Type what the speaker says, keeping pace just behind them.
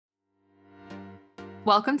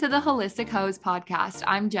Welcome to the Holistic Hose podcast.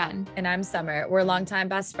 I'm Jen. And I'm Summer. We're longtime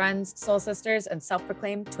best friends, soul sisters, and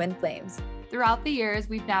self-proclaimed twin flames. Throughout the years,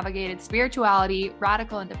 we've navigated spirituality,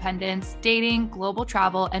 radical independence, dating, global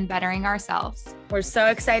travel, and bettering ourselves. We're so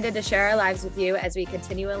excited to share our lives with you as we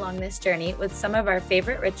continue along this journey with some of our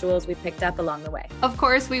favorite rituals we picked up along the way. Of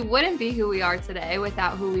course, we wouldn't be who we are today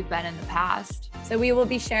without who we've been in the past. So we will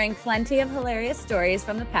be sharing plenty of hilarious stories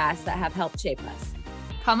from the past that have helped shape us.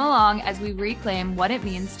 Come along as we reclaim what it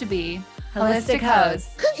means to be Holistic Hose.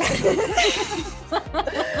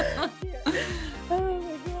 Oh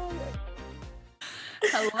my God.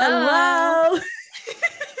 Hello.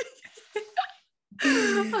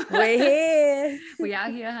 We're here. We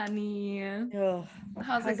out here, honey. Oh,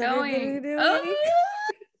 How's it everybody going? doing? Oh.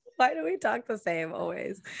 Why do we talk the same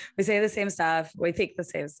always? We say the same stuff. We think the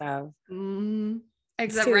same stuff.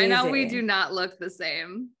 Except too right now we easy. do not look the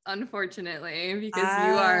same, unfortunately, because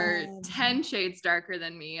you are 10 shades darker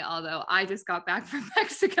than me, although I just got back from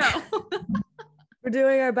Mexico. We're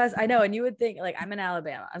doing our best. I know. And you would think like I'm in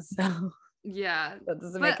Alabama, so Yeah. that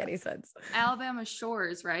doesn't But make any sense. Alabama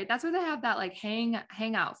shores, right? That's where they have that like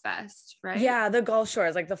hangout fest, right? Yeah, the Gulf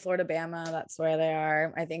Shores, like the Florida Bama, that's where they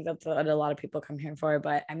are. I think that's what a lot of people come here for.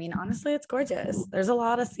 But I mean, honestly, it's gorgeous. There's a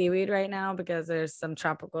lot of seaweed right now because there's some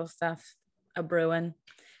tropical stuff a brewing.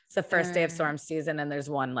 It's the first day of storm season, and there's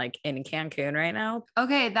one like in Cancun right now.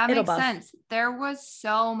 Okay, that It'll makes buff. sense. There was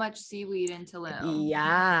so much seaweed in Tulum.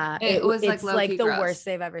 Yeah, It was like it's low-key like the gross. worst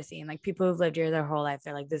they've ever seen. Like people who've lived here their whole life,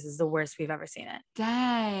 they're like, this is the worst we've ever seen it.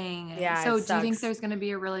 Dang. Yeah, So it do you think sucks. there's going to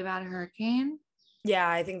be a really bad hurricane? Yeah,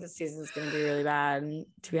 I think this season's gonna be really bad.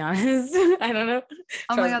 To be honest, I don't know.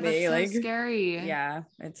 Oh my Trust God, me, that's so scary. Yeah,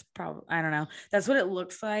 it's probably, I don't know. That's what it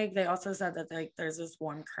looks like. They also said that like there's this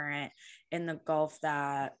warm current in the Gulf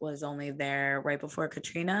that was only there right before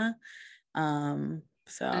Katrina.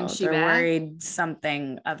 So And she they're back? worried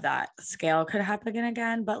something of that scale could happen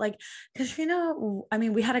again. But like Katrina, I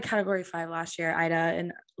mean, we had a Category 5 last year, Ida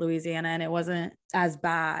in Louisiana, and it wasn't as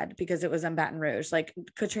bad because it was in Baton Rouge. Like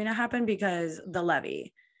Katrina happened because the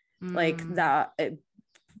levee, like that, it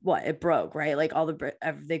broke, right? Like all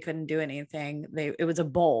they couldn't do anything. It was a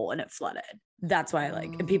bowl and it flooded. That's why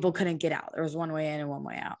and people couldn't get out. There was one way in and one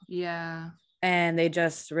way out. Yeah. And they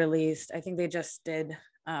just released, I think they just did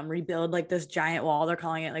rebuild like this giant wall. They're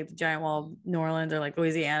calling it like the giant wall of New Orleans or like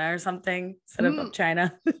Louisiana or something instead of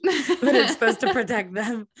China. But it's supposed to protect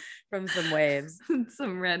them from some waves.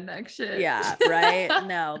 Some redneck shit. Yeah, right.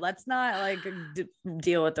 No, let's not like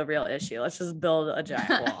deal with the real issue. Let's just build a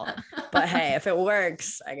giant wall. But hey, if it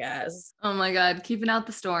works, I guess. Oh my God, keeping out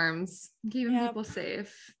the storms, keeping Yep. people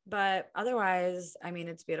safe. But otherwise, I mean,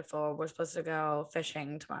 it's beautiful. We're supposed to go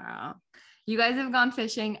fishing tomorrow. You guys have gone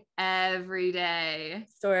fishing every day.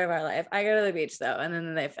 Story of our life. I go to the beach though, and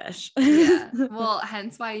then they fish. Yeah. Well,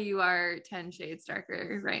 hence why you are 10 shades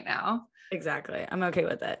darker right now. Exactly. I'm okay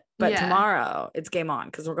with it. But Yeah. tomorrow it's game on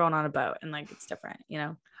because we're going on a boat and like it's different, you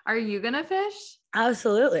know? Are you gonna fish?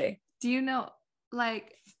 Absolutely. Do you know,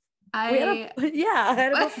 like, Yeah.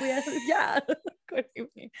 What do you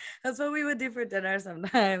mean? That's what we would do for dinner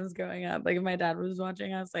sometimes growing up. Like if my dad was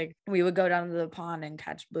watching us, like we would go down to the pond and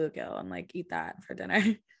catch bluegill and like eat that for dinner.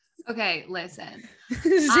 Okay, listen.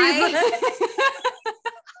 She's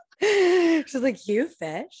like, you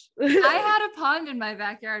fish? I had a pond in my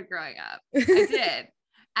backyard growing up. I did.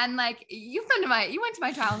 And like you went to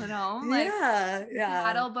my childhood home. Like yeah.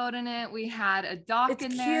 paddle boat in it. We had a dock It's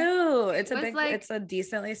in cute. there. It's a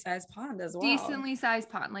decently sized pond as well. Decently sized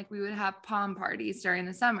pond. Like we would have pond parties during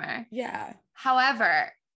the summer. Yeah. However,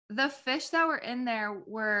 the fish that were in there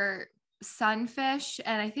were sunfish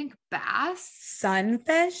and I think bass.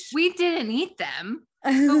 Sunfish? We didn't eat them,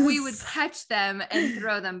 but we would catch them and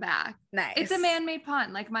throw them back. Nice. It's a man-made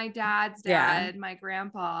pond. Like my dad's dad, my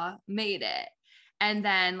grandpa made it and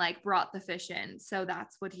then like brought the fish in. So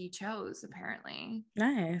that's what he chose apparently.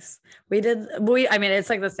 Nice. I mean, it's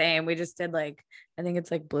like the same. We just did like, I think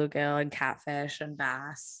it's like bluegill and catfish and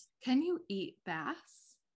bass. Can you eat bass?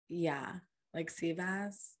 Yeah. Like sea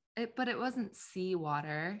bass. But it wasn't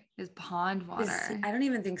seawater. It's pond water. I don't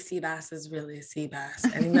even think sea bass is really sea bass. I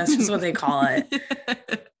think that's just what they call it.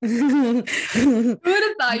 Who would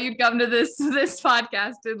have thought you'd come to this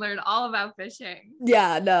podcast and learn all about fishing?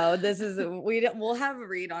 Yeah, no, we'll have a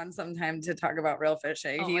read on sometime to talk about real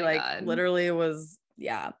fishing. Oh He my God. literally was,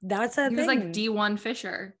 that's a He thing. was like D1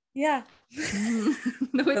 fisher. Yeah.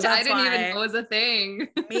 Which I didn't even know was a thing.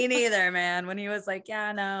 Me neither, man. When he was like,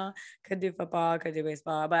 yeah, no, could do football, could do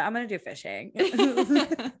baseball, but I'm going to do fishing.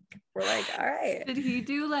 We're like, all right. Did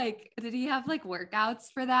he have like workouts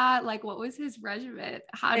for that? Like, what was his regimen?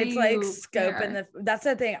 How do It's you like scoping prepare? that's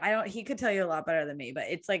the thing. He could tell you a lot better than me, but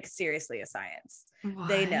it's like seriously a science.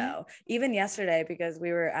 They What? know. Even yesterday, because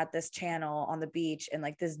we were at this channel on the beach and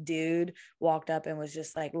like this dude walked up and was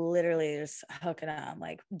just like literally just hooking up,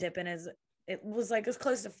 like dipping his, it was like as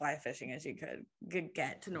close to fly fishing as you could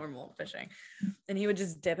get to normal fishing. And he would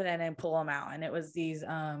just dip it in and pull them out. And it was these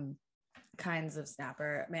kinds of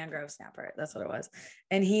snapper, mangrove snapper. That's what it was.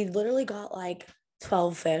 And he literally got like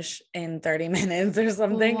 12 fish in 30 minutes or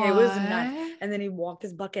something. It was nuts. What? And then he'd walk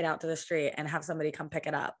his bucket out to the street and have somebody come pick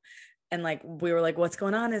it up. And like, we were like, what's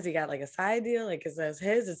going on? Is he got like a side deal? Like, is this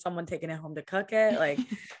his? Is someone taking it home to cook it? Like,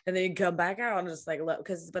 and then you come back out and just like, look,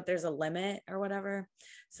 but there's a limit or whatever.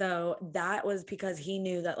 So that was because he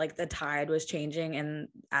knew that like the tide was changing. And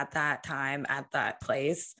at that time, at that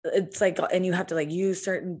place, it's like, and you have to like use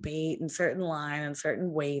certain bait and certain line and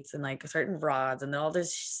certain weights and like certain rods and all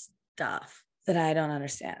this stuff that I don't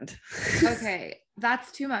understand. Okay,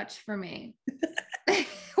 that's too much for me.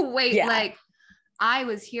 Wait, Yeah. like I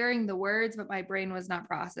was hearing the words, but my brain was not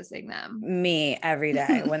processing them. Me every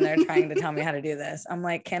day when they're trying to tell me how to do this. I'm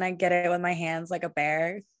like, can I get it with my hands like a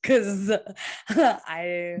bear? Because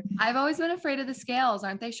I've always been afraid of the scales.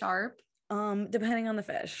 Aren't they sharp? Depending on the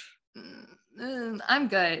fish. I'm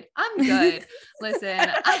good. Listen,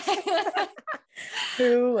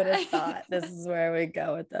 who would have thought this is where we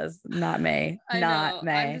go with this? Not me. Not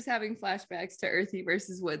me. I'm just having flashbacks to Earthy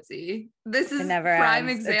versus Woodsy. This is it never prime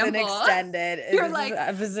ends. example. It's an extended. You're this like is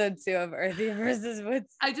episode 2 of Earthy versus Woodsy.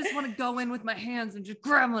 I just want to go in with my hands and just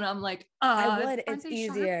grab one. I'm like, I would. It's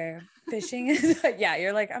easier. Fishing is yeah.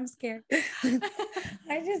 You're like, I'm scared.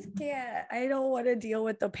 I just can't. I don't want to deal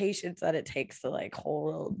with the patience that it takes to like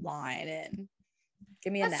hold a line in.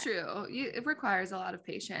 Give me a That's net. true. It requires a lot of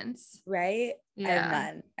patience. Right? Yeah. I have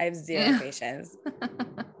none. I have zero patience.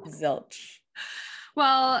 Zilch.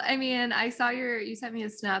 Well, I mean, I saw you sent me a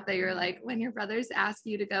snap that you're like, when your brothers ask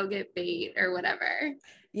you to go get bait or whatever.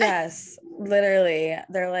 Yes, literally.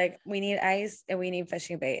 They're like, we need ice and we need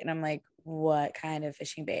fishing bait. And I'm like, what kind of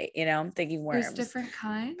fishing bait? You know, I'm thinking worms. There's different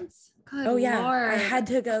kinds. Good oh yeah, Lord. I had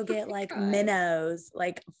to go get like minnows,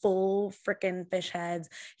 like full freaking fish heads.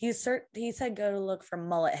 He said go to look for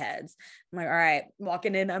mullet heads. I'm like, all right,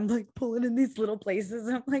 walking in, I'm like pulling in these little places.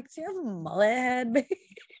 I'm like, do you have a mullet head, babe?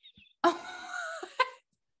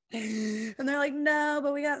 And they're like, no,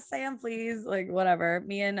 but we got Sam, please. Like, whatever.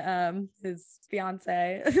 Me and his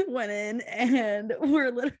fiance went in and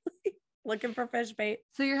we're literally looking for fish bait.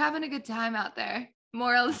 So you're having a good time out there.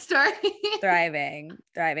 Moral of the story. Thriving.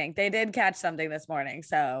 They did catch something this morning,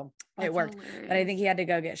 so it worked. Hilarious. But I think he had to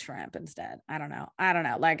go get shrimp instead. I don't know.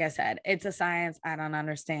 Like I said, it's a science. I don't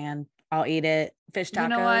understand. I'll eat it. Fish tacos. You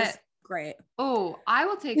know what? Great. Oh, I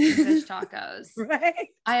will take some fish tacos. Right.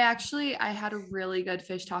 I had a really good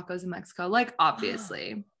fish tacos in Mexico. Like,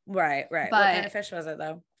 obviously. Right. But what kind of fish was it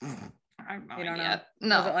though? You don't know?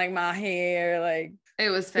 No. Was it like mahi or like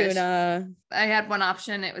it was fish? Tuna? I had one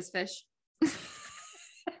option. It was fish.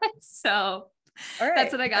 So all right.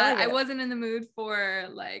 That's what I got. I wasn't in the mood for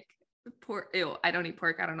like pork. Ew, I don't eat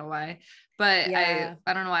pork. I don't know why, but yeah.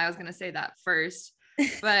 I don't know why I was going to say that first,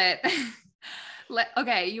 but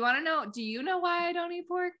okay. You want to know, do you know why I don't eat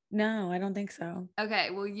pork? No, I don't think so. Okay.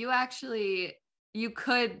 Well, you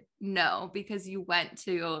could know because you went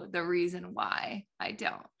to the reason why I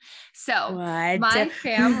don't. So my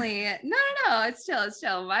family, no, it's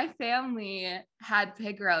chill. My family had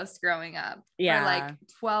pig roast growing up for like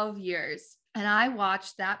 12 years. And I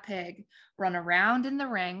watched that pig run around in the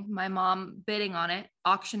ring, my mom bidding on it,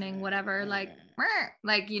 auctioning, whatever, like,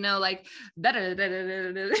 you know, like,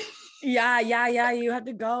 yeah. You have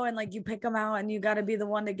to go and like, you pick them out and you got to be the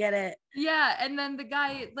one to get it. Yeah. And then the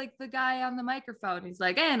guy on the microphone, he's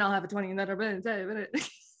like, and I'll have a 20.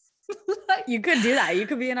 Like, you could do that. You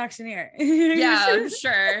could be an auctioneer. Yeah, I'm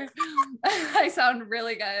sure. I sound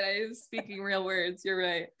really good. I'm speaking real words. You're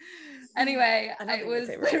right. Anyway, it was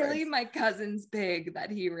literally my cousin's pig that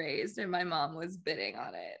he raised and my mom was bidding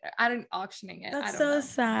on it. I didn't auctioning it. That's so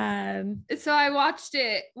sad. So I watched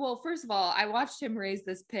it. Well, first of all, I watched him raise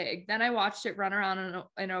this pig. Then I watched it run around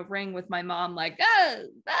in a ring with my mom, like, oh.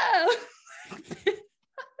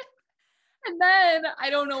 And then I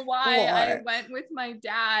don't know why I went with my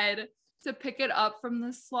dad to pick it up from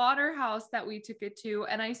the slaughterhouse that we took it to.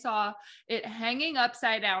 And I saw it hanging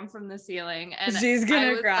upside down from the ceiling. And she's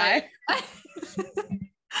going to cry. Like,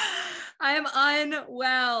 I am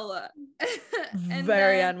unwell.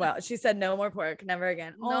 Very unwell. She said no more pork, never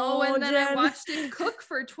again. No, and then I watched it cook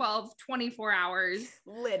for 24 hours.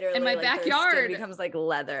 Literally in my backyard. Their skin becomes like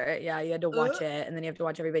leather. Yeah, you had to watch it, and then you have to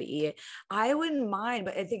watch everybody eat it. I wouldn't mind,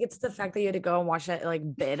 but I think it's the fact that you had to go and watch that like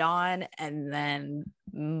bid on, and then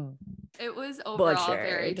it was overall a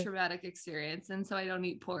very traumatic experience, and so I don't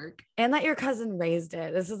eat pork. And that your cousin raised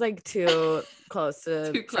it. This is like too close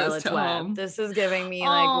to Charlotte's Web. This is giving me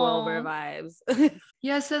like Wilbur vibes.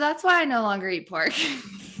 Yeah, so that's why I no longer eat pork.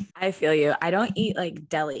 I feel you. I don't eat like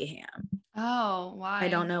deli ham. Oh, why? I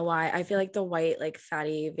don't know why. I feel like the white like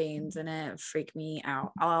fatty veins in it freak me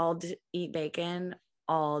out. I'll eat bacon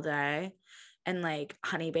all day. And like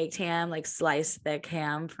honey baked ham, like sliced thick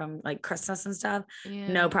ham from like Christmas and stuff. Yeah.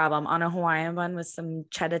 No problem. On a Hawaiian bun with some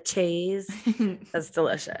cheddar cheese. That's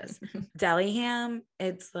delicious. Deli ham,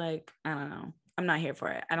 it's like, I don't know. I'm not here for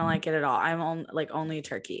it. I don't like it at all. I'm on like only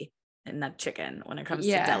turkey and not chicken when it comes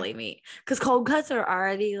to deli meat. Because cold cuts are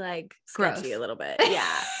already like sketchy gross. A little bit. Yeah.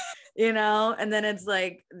 You know, and then it's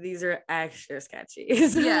like these are extra sketchy.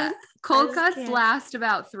 Yeah, cold cuts last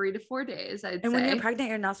about 3 to 4 days, I'd say. And when you're pregnant,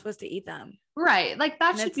 you're not supposed to eat them, right? Like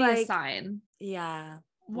that should be a sign. Yeah.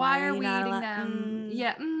 Why are we eating them?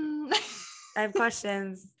 Yeah. I have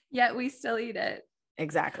questions. Yet we still eat it.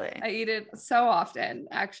 Exactly. I eat it so often,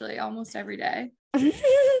 actually, almost every day.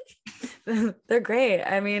 They're great.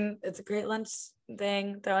 I mean, it's a great lunch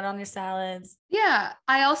thing. Throw it on your salads. Yeah.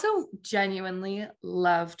 I also genuinely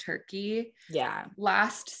love turkey. Yeah.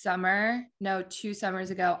 Last summer, 2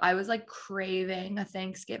 summers ago, I was like craving a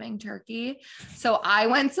Thanksgiving turkey. So I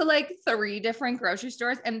went to like 3 different grocery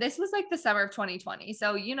stores, and this was like the summer of 2020.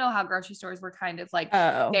 So you know how grocery stores were kind of like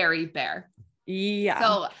very bare. Yeah.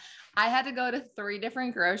 So I had to go to 3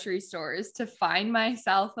 different grocery stores to find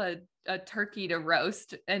myself a turkey to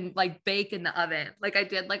roast and like bake in the oven. Like I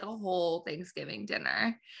did like a whole Thanksgiving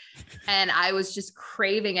dinner, and I was just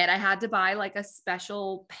craving it. I had to buy like a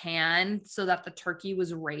special pan so that the turkey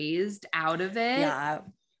was raised out of it. Yeah.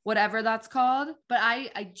 Whatever that's called. But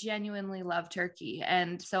I genuinely love turkey.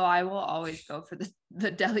 And so I will always go for the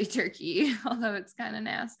deli turkey, although it's kind of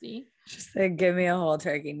nasty. Just say, give me a whole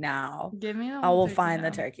turkey now. Give me I will find the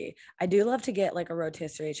turkey. I do love to get like a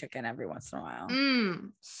rotisserie chicken every once in a while.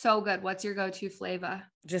 So good. What's your go-to flavor?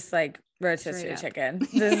 Just like rotisserie chicken.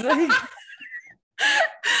 Just like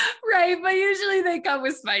right, but usually they come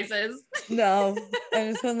with spices. No,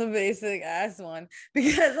 I just want the basic ass one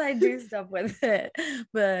because I do stuff with it.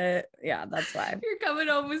 But yeah, that's why. You're coming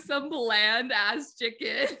home with some bland ass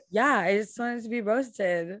chicken. Yeah, I just want it to be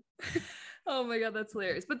roasted. Oh my god, that's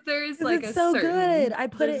hilarious. But there is like it's so good. I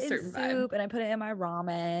put it in soup vibe. And I put it in my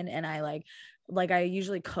ramen, and I like I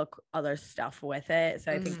usually cook other stuff with it.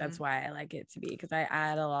 So I think that's why I like it to be, because I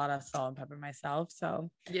add a lot of salt and pepper myself. So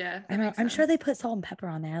yeah, I'm sure they put salt and pepper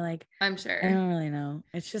on there. Like I'm sure. I don't really know.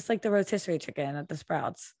 It's just like the rotisserie chicken at the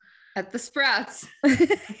Sprouts. At the Sprouts.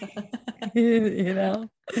 You know?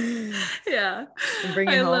 Yeah. And bring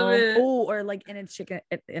it home. Oh, or like in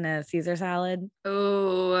a Caesar salad.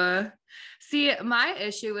 Oh, see, my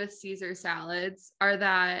issue with Caesar salads are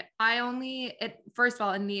that first of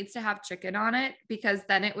all, it needs to have chicken on it, because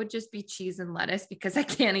then it would just be cheese and lettuce, because I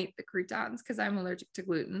can't eat the croutons because I'm allergic to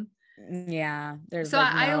gluten. Yeah, there's so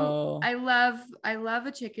I love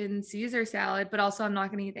a chicken Caesar salad, but also I'm not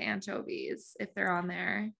gonna eat the anchovies if they're on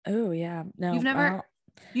there. Oh yeah, no, you've never.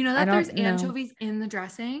 You know that there's anchovies in the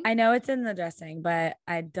dressing? I know it's in the dressing, but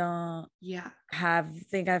I don't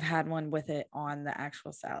think I've had one with it on the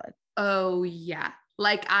actual salad. Oh yeah.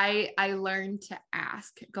 Like I learned to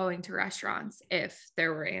ask going to restaurants if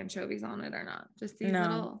there were anchovies on it or not. Just these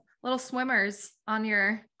little swimmers on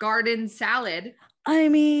your garden salad. I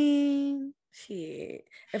mean,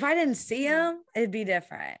 if I didn't see them, it'd be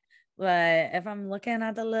different. But if I'm looking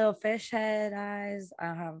at the little fish head eyes, I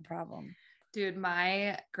don't have a problem. Dude,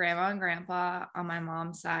 my grandma and grandpa on my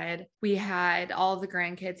mom's side, we had all the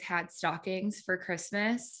grandkids had stockings for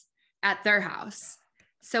Christmas at their house.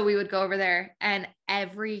 So we would go over there, and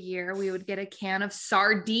every year we would get a can of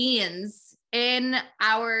sardines in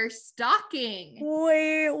our stocking.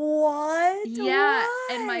 Wait, what? Yeah. Why?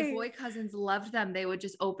 And my boy cousins loved them. They would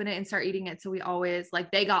just open it and start eating it. So we always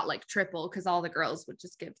they got like triple, because all the girls would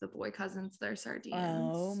just give the boy cousins their sardines.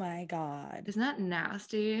 Oh my God. Isn't that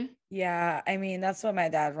nasty? Yeah. I mean, that's what my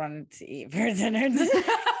dad wanted to eat for dinner.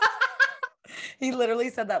 He literally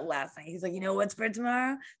said that last night. He's like, you know what's for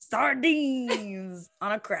tomorrow? Sardines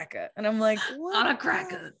on a cracker. And I'm like, what? On a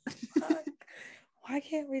cracker. Why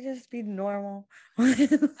can't we just be normal?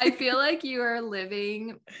 I feel like you are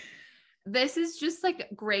living This is just like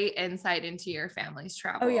great insight into your family's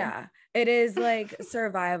travel. Oh yeah. It is like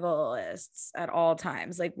survivalists at all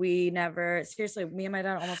times. Like we never, seriously, me and my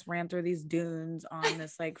dad almost ran through these dunes on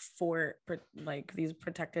this like fort, like these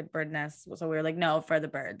protected bird nests. So we were like, no, for the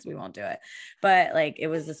birds, we won't do it. But like it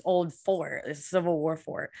was this old fort, this Civil War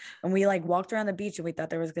fort. And we like walked around the beach and we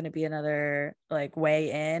thought there was going to be another like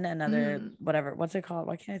way in, another whatever, what's it called?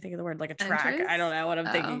 Why can't I think of the word? Like a track. Entrance? I don't know what I'm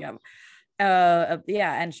thinking of.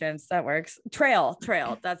 Yeah, entrance, that works. Trail,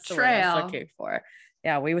 that's the word I was looking for.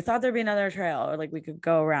 Yeah, we thought there'd be another trail or like we could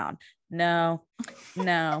go around. No,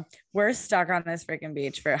 we're stuck on this freaking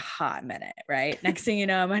beach for a hot minute, right? Next thing you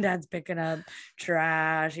know, my dad's picking up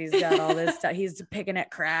trash. He's got all this stuff. He's picking at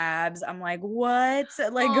crabs. I'm like, what?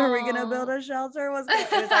 Like, Aww. Are we gonna build a shelter? It was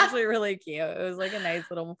actually really cute. It was like a nice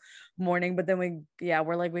little morning. But then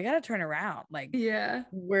we're like, we gotta turn around. Like, yeah,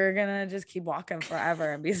 we're gonna just keep walking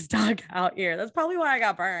forever and be stuck out here. That's probably why I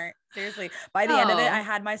got burnt. Seriously, by the end of it, I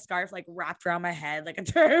had my scarf like wrapped around my head like a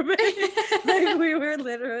turban. Like we were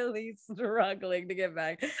literally struggling to get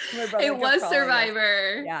back. It was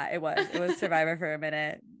Survivor. Yeah, it was Survivor for a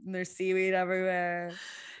minute. There's seaweed everywhere.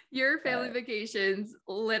 Your family vacations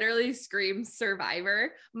literally scream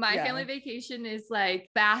Survivor. My family vacation is like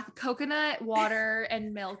coconut water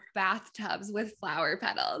and milk bathtubs with flower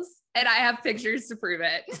petals. And I have pictures to prove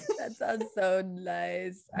it. That sounds so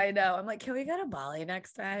nice. I know. I'm like, can we go to Bali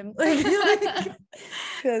next time? That's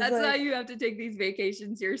why you have to take these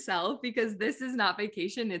vacations yourself, because this is not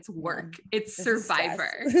vacation. It's work. It's Survivor.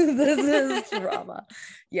 This is drama.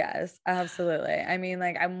 Yes, absolutely. I mean,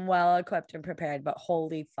 like I'm well equipped and prepared, but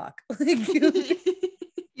holy fuck.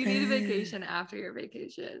 You need a vacation after your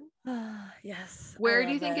vacation. Yes. Where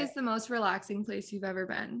do you think is the most relaxing place you've ever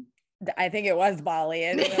been? I think it was Bali.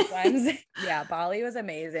 Yeah, Bali was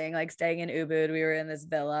amazing. Like staying in Ubud, we were in this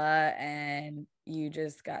villa and you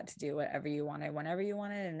just got to do whatever you wanted, whenever you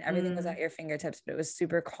wanted, and everything was at your fingertips. But it was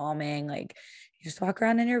super calming. Like you just walk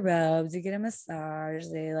around in your robes, you get a massage.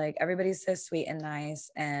 Everybody's so sweet and nice,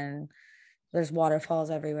 and there's waterfalls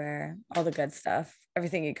everywhere, all the good stuff,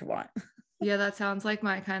 everything you could want. Yeah, that sounds like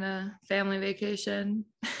my kind of family vacation.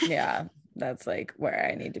 Yeah, that's like where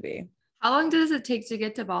I need to be. How long does it take to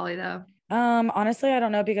get to Bali though? Honestly, I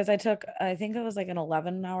don't know, because I think it was like an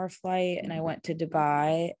 11-hour flight and I went to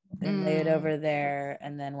Dubai and laid over there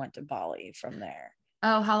and then went to Bali from there.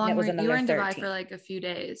 Oh, how long were you were in Dubai for like a few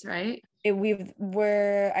days, right?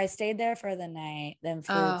 I stayed there for the night, then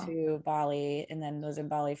flew to Bali, and then was in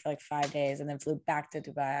Bali for like 5 days, and then flew back to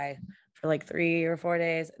Dubai for like 3 or 4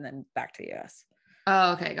 days, and then back to the US.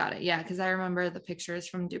 Oh, okay, got it. Yeah, because I remember the pictures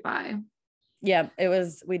from Dubai. Yeah,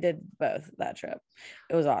 we did both that trip.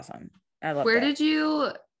 It was awesome. I loved it.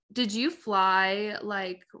 Did you fly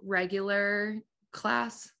like regular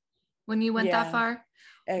class when you went that far?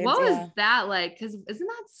 What was that like? Because isn't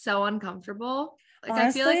that so uncomfortable? Like,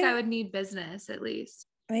 honestly, I feel like I would need business at least.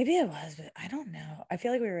 Maybe it was, but I don't know. I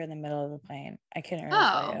feel like we were in the middle of the plane. I can't really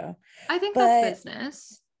tell you. I think that's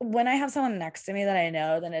business. When I have someone next to me that I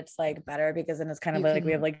know, then it's like better, because then it's kind of like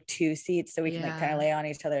we have like 2 seats, so we can like kind of lay on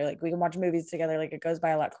each other. Like we can watch movies together. Like it goes by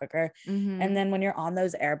a lot quicker. And then when you're on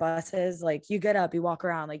those Airbuses, like you get up, you walk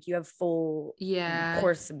around, like you have full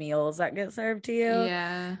course meals that get served to you.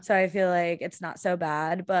 Yeah. So I feel like it's not so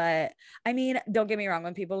bad. But I mean, don't get me wrong.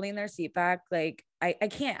 When people lean their seat back, like I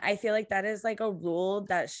can't. I feel like that is like a rule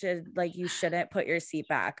that you shouldn't put your seat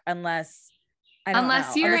back unless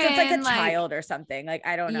it's like a child or something. Like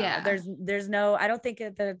I don't know. Yeah. There's no. I don't think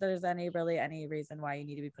that there's any reason why you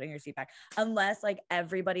need to be putting your seat back, unless like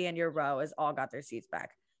everybody in your row has all got their seats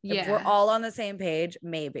back. Yeah. If we're all on the same page,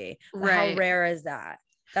 maybe. Right. How rare is that?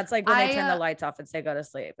 That's like when they turn the lights off and say go to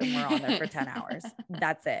sleep, and we're on there for 10 hours.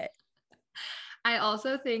 That's it. I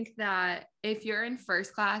also think that if you're in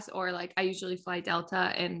first class, or like I usually fly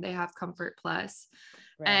Delta and they have Comfort Plus.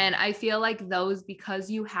 Right. And I feel like those, because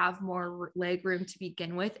you have more leg room to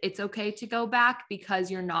begin with, it's okay to go back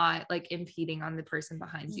because you're not like impeding on the person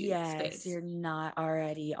behind you. Yes, space. You're not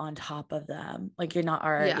already on top of them. Like you're not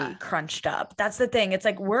already crunched up. That's the thing. It's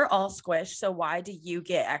like we're all squished. So why do you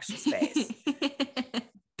get extra space?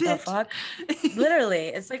 The fuck? Literally,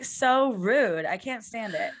 it's like so rude. I can't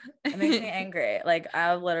stand it. It makes me angry. Like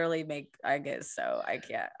I can't.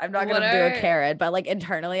 I'm not gonna do a Karen, but like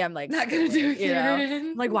internally I'm like not gonna do a Karen.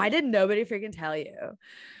 I'm like, why did nobody freaking tell you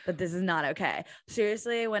that this is not okay?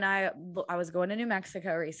 Seriously, when I was going to New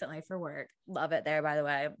Mexico recently for work, love it there, by the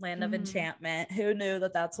way, land of enchantment. Who knew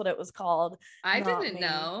that that's what it was called? I didn't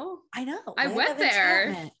know. I know. I went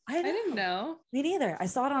there. I didn't know. Me neither. I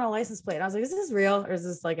saw it on a license plate and I was like, is this real or is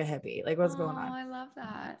this like a hippie? Like what's going on? I love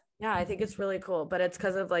that. Yeah, I think it's really cool, but it's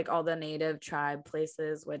because of like all the native tribe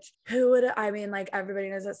places, which like everybody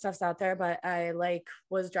knows that stuff's out there, but I like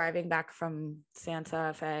was driving back from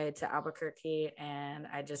Santa Fe to Albuquerque and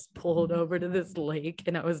I just pulled over to this lake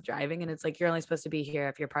and I was driving and it's like, you're only supposed to be here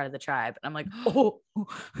if you're part of the tribe. And I'm like, oh,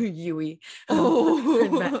 Yui.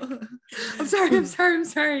 Oh, I'm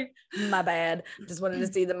sorry. My bad. Just wanted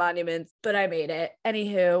to see the monuments, but I made it.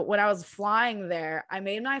 Anywho, when I was flying there, I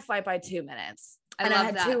made my flight by 2 minutes. I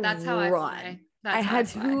love that. That's how I fly. I had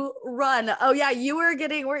to run. Oh yeah,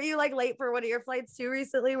 weren't you like late for one of your flights too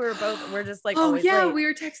recently? We're just like, oh yeah, late. We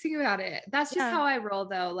were texting about it. That's just how I roll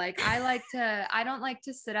though. Like I don't like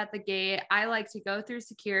to sit at the gate. I like to go through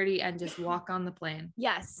security and just walk on the plane.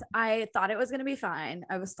 Yes, I thought it was going to be fine.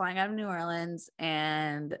 I was flying out of New Orleans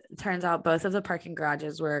and it turns out both of the parking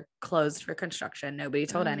garages were closed for construction. Nobody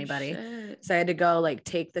told anybody. Shit. So I had to go like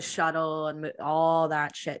take the shuttle and all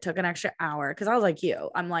that shit. Took an extra hour because I was like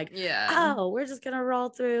I'm like, yeah, oh, we're just gonna roll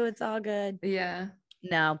through, it's all good. Yeah,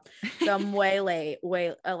 no, so I'm way late,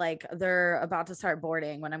 like they're about to start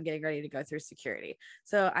boarding when I'm getting ready to go through security.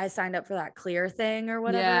 So I signed up for that Clear thing or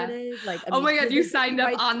whatever it is. Like, oh my god, you signed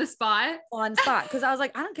up on the spot because I was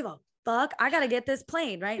like, I don't give a fuck, I gotta get this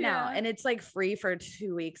plane right now, and it's like free for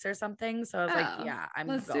 2 weeks or something. So I was like, yeah,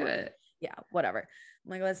 let's do it. Yeah, whatever.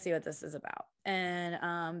 I'm like, let's see what this is about.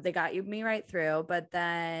 And they got me right through, but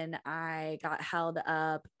then I got held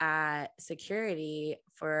up at security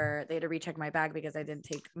they had to recheck my bag because I didn't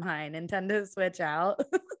take my Nintendo Switch out.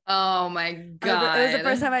 Oh my god. It was the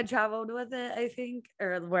first time I traveled with it, I think,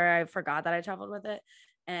 or where I forgot that I traveled with it.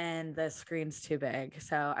 And the screen's too big,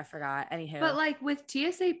 so I forgot. Anywho, but like with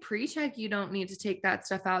TSA pre-check, you don't need to take that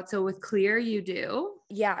stuff out. So with Clear, you do.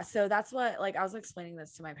 Yeah, so that's what, like, I was explaining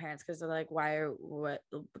this to my parents because they're like,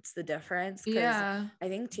 what's the difference? Yeah, I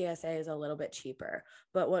think TSA is a little bit cheaper,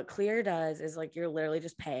 but what Clear does is like you're literally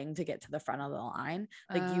just paying to get to the front of the line.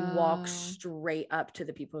 Like you walk straight up to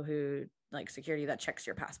the people who like security that checks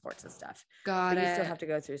your passports and stuff. Got it. You still have to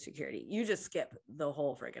go through security. You just skip the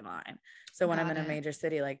whole freaking line. So when I'm in a major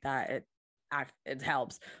city like that, it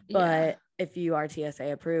helps. But if you are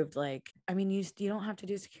TSA approved, like, I mean, you don't have to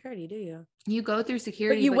do security, do you? You go through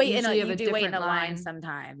security, but you wait in a line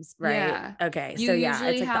sometimes, right? Yeah. Okay. You usually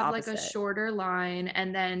it's like have like a shorter line,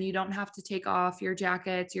 and then you don't have to take off your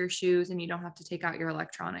jackets, your shoes, and you don't have to take out your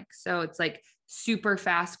electronics. So it's like super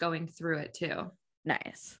fast going through it too.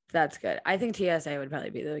 Nice. That's good. I think TSA would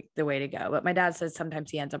probably be the way to go. But my dad says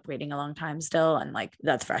sometimes he ends up waiting a long time still. And like,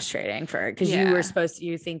 that's frustrating because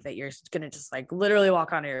you think that you're going to just like literally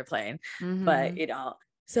walk onto your plane, but you don't.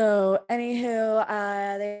 So anywho,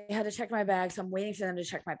 they had to check my bag. So I'm waiting for them to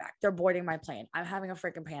check my bag. They're boarding my plane. I'm having a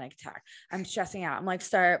freaking panic attack. I'm stressing out. I'm like,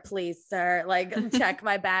 sir, like check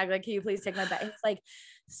my bag. Like, can you please take my bag? It's like,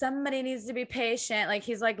 somebody needs to be patient. Like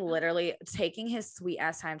he's like literally taking his sweet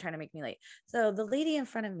ass time trying to make me late. So the lady in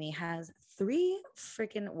front of me has 3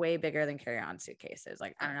 freaking way bigger than carry-on suitcases.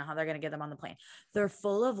 Like, I don't know how they're going to get them on the plane. They're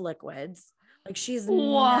full of liquids. Like she's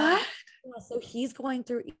what? So he's going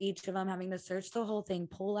through each of them, having to search the whole thing,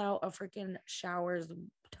 pull out a freaking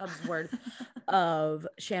tub's worth of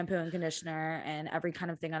shampoo and conditioner and every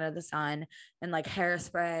kind of thing under the sun, and like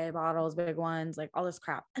hairspray bottles, big ones, like all this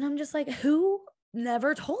crap. And I'm just like, who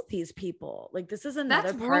never told these people? Like, this is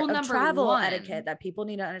another part of travel etiquette that people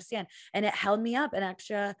need to understand. And it held me up an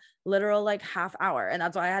extra literal like half hour, and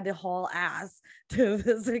that's why I had to haul ass to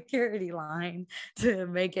the security line to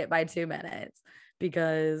make it by 2 minutes,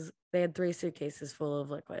 because they had 3 suitcases full of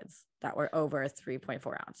liquids that were over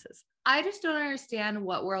 3.4 ounces. I just don't understand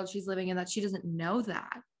what world she's living in that she doesn't know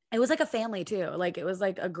that. It was like a family too. Like it was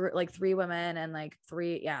like a group, like 3 women and like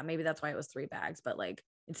 3. Yeah, maybe that's why it was 3 bags, but like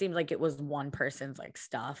it seemed like it was one person's like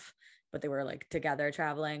stuff, but they were like together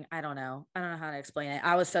traveling. I don't know how to explain it.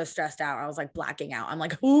 I was so stressed out. I was like blacking out. I'm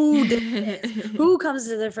like, who did this? Who comes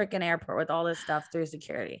to the freaking airport with all this stuff through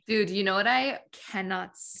security? Dude, you know what I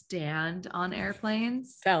cannot stand on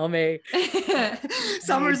airplanes? Tell me.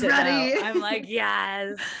 Summer's ready. I'm like,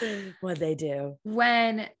 yes. What'd they do?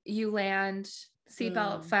 When you land,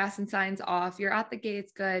 seatbelt fasten signs off, you're at the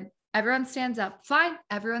gates, good. Everyone stands up. Fine.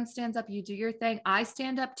 Everyone stands up. You do your thing. I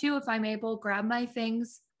stand up too if I'm able, grab my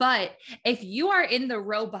things. But if you are in the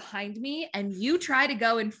row behind me and you try to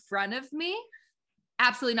go in front of me,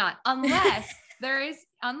 absolutely not. Unless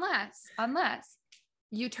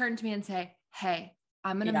you turn to me and say, hey,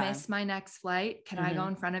 I'm going to miss my next flight. Can I go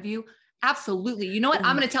in front of you? Absolutely. You know what?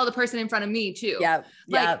 I'm going to tell the person in front of me too. Yeah.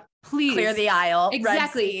 Like, please clear the aisle.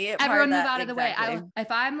 Exactly. Everyone move out of the way.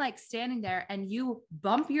 If I'm like standing there and you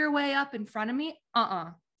bump your way up in front of me,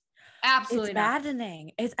 absolutely it's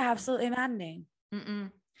maddening. It's absolutely maddening.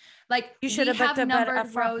 Like you should have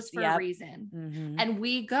numbered rows for a reason. And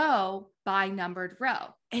we go by numbered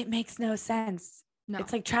row. It makes no sense. No.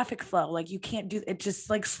 It's like traffic flow. Like you can't do it, just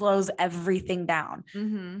like slows everything down.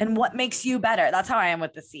 And what makes you better? That's how I am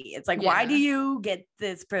with the seat. It's like, why do you get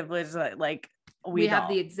this privilege? Like we have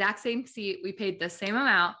the exact same seat. We paid the same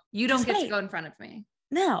amount. You don't get to go in front of me.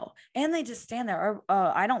 No. And they just stand there. Or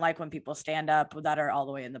I don't like when people stand up that are all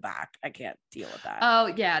the way in the back. I can't deal with that.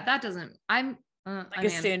 Oh yeah. That doesn't,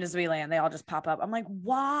 as soon as we land, they all just pop up. I'm like,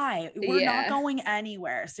 why? We're not going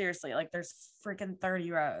anywhere. Seriously. Like there's freaking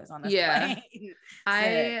 30 rows on this plane.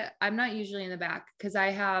 I'm not usually in the back because I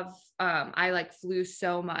have, I like flew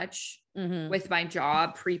so much with my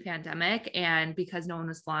job pre-pandemic. And because no one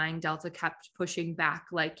was flying, Delta kept pushing back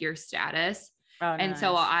like your status. And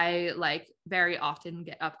so I like very often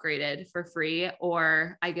get upgraded for free,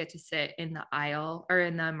 or I get to sit in the aisle or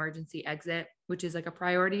in the emergency exit, which is like a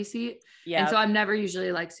priority seat. Yeah. And so I'm never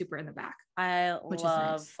usually like super in the back. I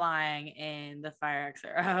love flying in the fire exit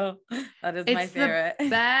row. That is my favorite. The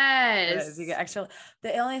best. You get extra.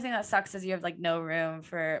 The only thing that sucks is you have like no room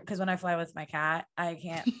because when I fly with my cat, I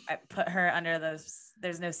can't put her under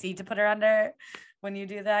there's no seat to put her under. When you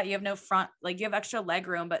do that, you have no front, like you have extra leg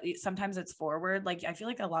room, but sometimes it's forward. Like I feel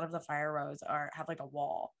like a lot of the fire rows have like a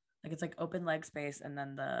wall, like it's like open leg space and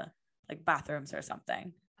then the like bathrooms or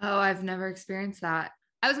something. Oh, I've never experienced that.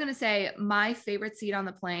 I was going to say my favorite seat on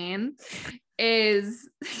the plane is,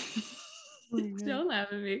 don't laugh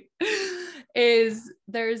at me, is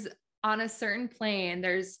there's on a certain plane,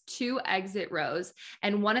 there's 2 exit rows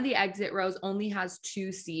and one of the exit rows only has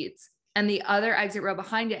 2 seats. And the other exit row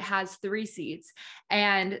behind it has 3 seats.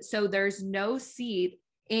 And so there's no seat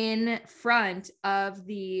in front of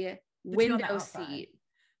the window seat.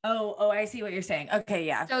 Oh, I see what you're saying. Okay.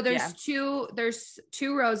 Yeah. So there's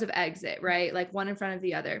two rows of exit, right? Like one in front of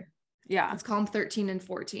the other. Yeah. It's called 13 and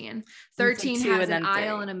 14. 13 has an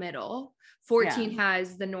aisle in a middle. 14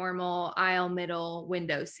 has the normal aisle middle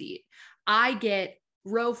window seat. I get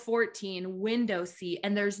row 14 window seat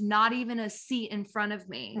and there's not even a seat in front of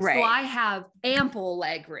me. Right. So I have ample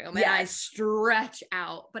leg room and I stretch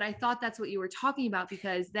out. But I thought that's what you were talking about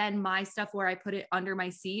because then my stuff where I put it under my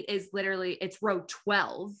seat is literally it's row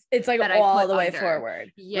 12. It's like all the way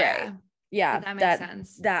forward. Yeah. Right. Yeah. That makes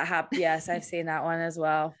sense. That happened. Yes. I've seen that one as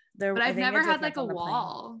well. But I've never had like a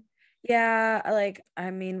wall. Yeah. Like, I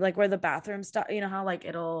mean, like where the bathroom stuff, you know how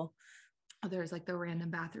like there's like the random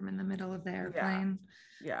bathroom in the middle of the airplane.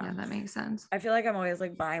 Yeah, that makes sense. I feel like I'm always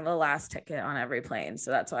like buying the last ticket on every plane. So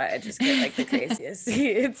that's why I just get like the craziest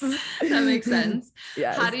seats. That makes sense.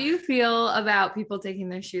 Yeah. How do you feel about people taking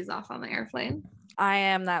their shoes off on the airplane? I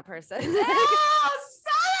am that person. Oh,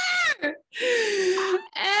 Summer!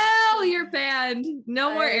 Ew, you're banned.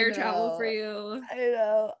 No more air travel for you. I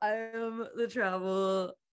know. I am the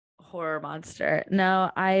travel horror monster.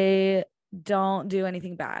 No, I don't do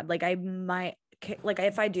anything bad. Like I might, like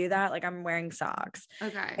if I do that, like I'm wearing socks.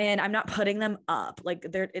 Okay. And I'm not putting them up. Like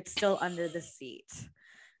it's still under the seat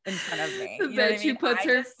in front of me. The bitch who puts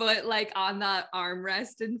her foot like on that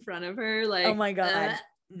armrest in front of her. Like, oh my God.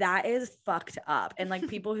 That is fucked up. And like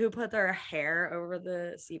people who put their hair over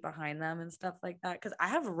the seat behind them and stuff like that. Cause I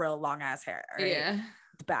have real long ass hair. Right? Yeah.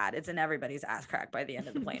 It's bad. It's in everybody's ass crack by the end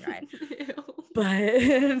of the plane ride. But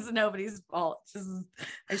it's nobody's fault. Just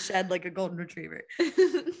I shed like a golden retriever.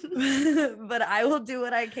 But I will do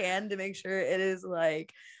what I can to make sure it is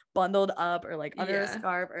like bundled up or like under a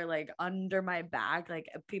scarf or like under my back. Like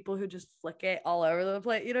people who just flick it all over the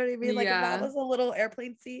place. You know what I mean? Like if that was a little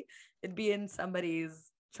airplane seat, it'd be in somebody's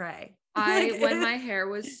tray. When my hair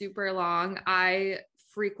was super long,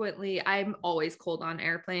 I'm always cold on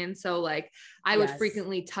airplanes. So like I would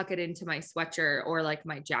frequently tuck it into my sweatshirt or like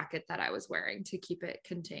my jacket that I was wearing to keep it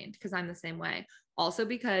contained because I'm the same way. Also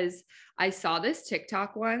because I saw this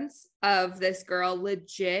TikTok once of this girl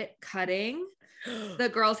legit cutting the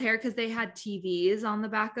girl's hair because they had TVs on the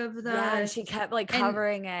back of the. Yeah, and she kept like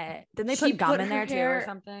covering it. Didn't they put gum in there too or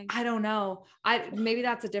something? I don't know. Maybe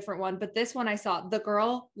that's a different one. But this one I saw the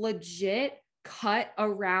girl legit cut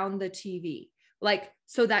around the TV. Like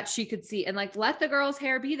so that she could see and like let the girl's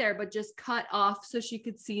hair be there, but just cut off so she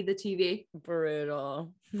could see the TV.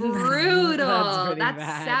 Brutal. That's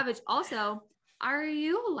savage. Also, are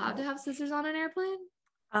you allowed to have scissors on an airplane?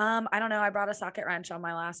 I don't know. I brought a socket wrench on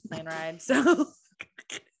my last plane ride. So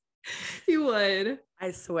you would.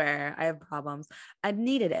 I swear I have problems. I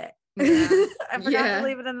needed it. Yeah. I forgot to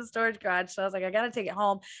leave it in the storage garage. So I was like, I got to take it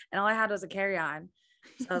home. And all I had was a carry-on.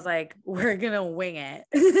 So I was like, we're going to wing it.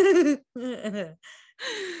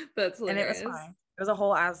 That's hilarious. And it was fine. It was a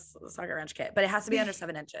whole ass socket wrench kit, but it has to be under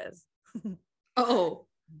 7 inches. Oh,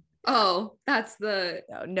 Oh, that's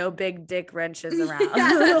no big dick wrenches around.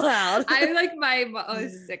 Allowed. I like my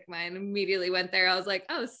sick mind immediately went there. I was like,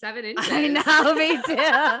 oh, 7 inches. I know, me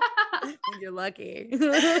too. You're lucky.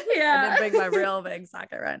 Yeah. I didn't bring my real big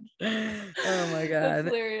socket wrench. Oh my God. That's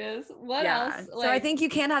hilarious. What else? So I think you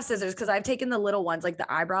can have scissors because I've taken the little ones, like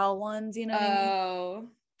the eyebrow ones, you know what I mean? Oh,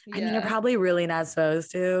 yeah. I mean, you're probably really not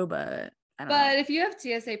supposed to, but I don't know. If you have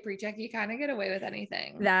TSA pre-check, you kind of get away with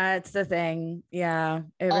anything. That's the thing. Yeah.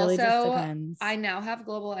 It really just depends. I now have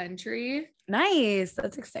global entry. Nice.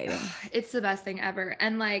 That's exciting. It's the best thing ever.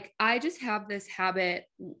 And like, I just have this habit.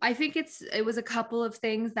 I think it was a couple of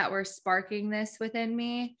things that were sparking this within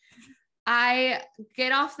me. I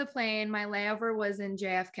get off the plane. My layover was in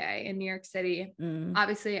JFK in New York City.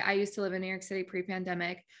 Obviously, I used to live in New York City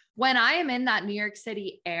pre-pandemic. When I am in that New York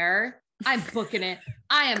City air, I'm booking it.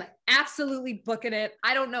 I am absolutely booking it.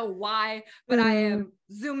 I don't know why, but I am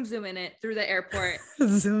zooming it through the airport.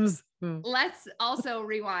 Zooms. Let's also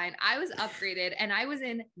rewind. I was upgraded and I was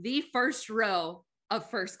in the first row of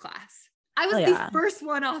first class. I was the first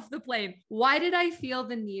one off the plane. Why did I feel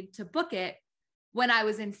the need to book it when I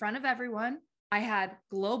was in front of everyone? I had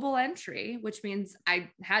global entry, which means I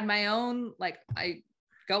had my own, like I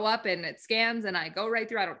go up and it scans and I go right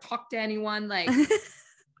through. I don't talk to anyone. Like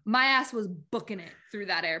my ass was booking it through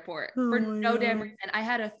that airport for no damn reason. I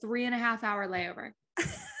had a 3.5 hour layover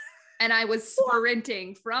and I was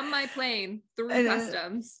sprinting from my plane through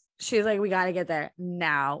customs. She's like, we got to get there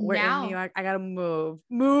now. We're in New York. I got to move.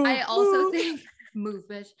 I also think move,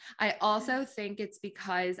 bitch. I also think it's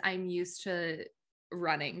because I'm used to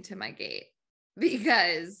running to my gate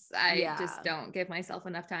because I just don't give myself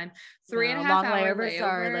enough time. 3.5 hour layovers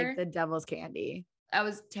are like the devil's candy. That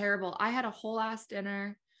was terrible. I had a whole ass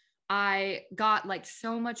dinner. I got like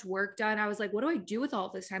so much work done. I was like, what do I do with all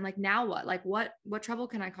of this time? Like now what? Like what trouble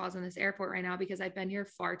can I cause in this airport right now? Because I've been here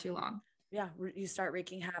far too long. Yeah, you start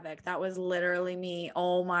wreaking havoc. That was literally me.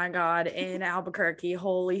 Oh my God, in Albuquerque.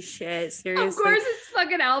 Holy shit. Seriously. Of course it's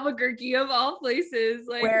fucking Albuquerque of all places.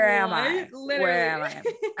 Like where am I? Literally. Where am I?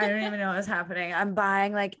 I don't even know what's happening. I'm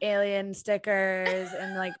buying like alien stickers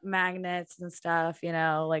and like magnets and stuff, you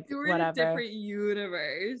know, like We're whatever. in a different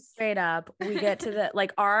universe. Straight up. We get to the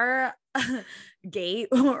like our gate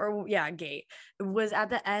gate was at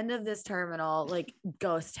the end of this terminal, like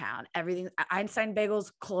ghost town. Everything Einstein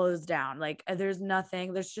Bagels closed down. Like there's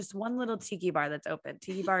nothing. There's just one little tiki bar that's open,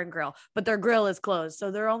 tiki bar and grill, but their grill is closed.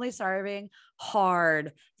 So they're only serving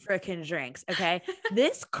hard freaking drinks. Okay.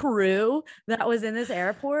 This crew that was in this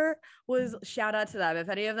airport was shout out to them. If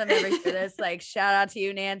any of them ever hear this, like shout out to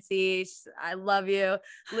you, Nancy. I love you.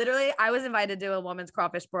 Literally, I was invited to a woman's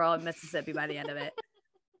crawfish boil in Mississippi by the end of it.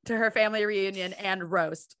 To her family reunion and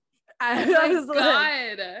roast. I was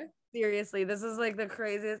like, seriously, this is like the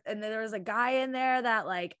craziest. And then there was a guy in there that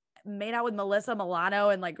like made out with Melissa Milano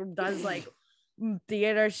and like does like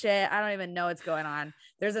theater shit. I don't even know what's going on.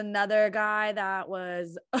 There's another guy that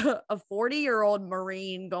was a 40-year-old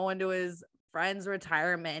Marine going to his friend's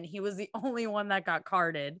retirement. He was the only one that got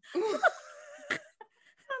carded. I'm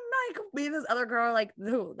like, me and this other girl, like,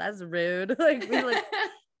 ooh, that's rude. Like, we like,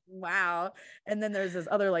 wow. And then there's this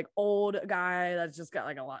other like old guy that's just got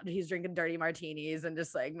like a lot. He's drinking dirty martinis and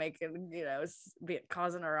just like making, you know,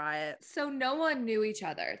 causing a riot. So no one knew each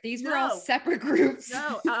other. These were all separate groups.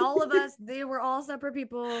 No, all of us, they were all separate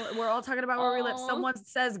people. We're all talking about where we live. Someone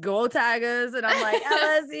says go Tigers and I'm like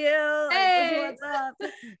LSU. Like, hey, what's up?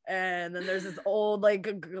 And then there's this old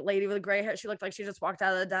like lady with gray hair. She looked like she just walked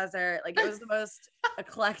out of the desert. Like it was the most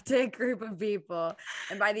eclectic group of people.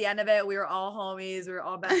 And by the end of it, we were all homies. We were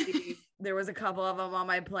all besties. There was a couple of them on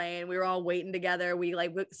my plane. We were all waiting together. We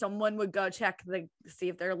like someone would go check see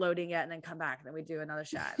if they're loading yet and then come back. And then we do another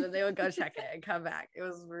shot. Then they would go check it and come back. It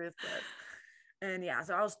was ruthless. And yeah,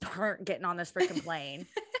 so I was getting on this freaking plane.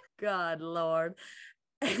 God Lord.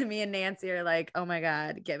 And me and Nancy are like, oh my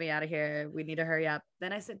God, get me out of here. We need to hurry up.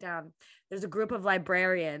 Then I sit down. There's a group of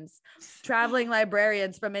librarians, traveling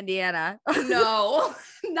librarians from Indiana. No,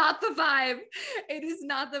 not the vibe. It is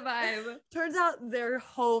not the vibe. Turns out they're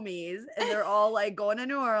homies and they're all like going to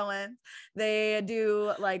New Orleans. They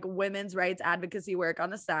do like women's rights advocacy work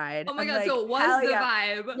on the side. Oh my God. Like, so it was the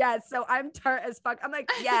vibe. Yeah. So I'm tart as fuck. I'm like,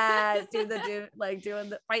 yes, doing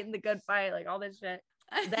the fighting the good fight, like all this shit.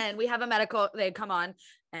 Then we have a medical, they come on,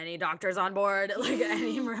 any doctors on board, like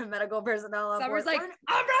any medical personnel on Summer's board. like,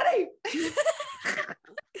 I'm ready.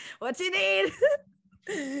 What you need?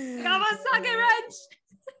 I got my socket wrench.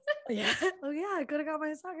 Yeah. Oh yeah, I could have got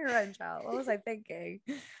my socket wrench out. What was I thinking?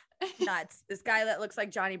 Nuts. This guy that looks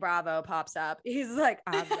like Johnny Bravo pops up. He's like,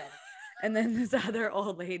 I'm ready. And then this other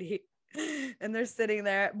old lady And they're sitting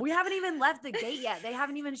there. We haven't even left the gate yet. They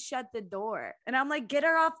haven't even shut the door. And I'm like, get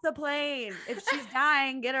her off the plane. If she's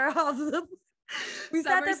dying, get her off the We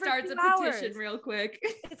Summer starts a petition real quick.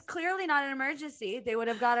 It's clearly not an emergency. They would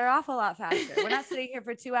have got her off a lot faster. We're not sitting here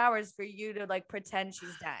for 2 hours for you to like pretend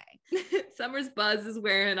she's dying. Summer's buzz is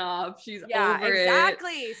wearing off. She's over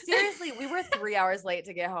it. Seriously, we were 3 hours late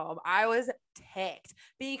to get home. I was ticked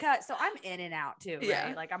because I'm in and out too, right?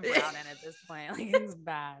 Yeah. Like I'm drowning at this point. Like it's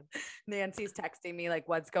bad. Nancy's texting me like,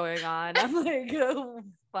 what's going on? I'm like, oh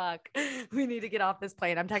fuck, we need to get off this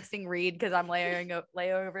plane. I'm texting Reed because I'm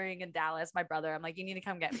layovering in Dallas. My brother, I'm like, you need to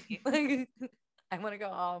come get me. Like I want to go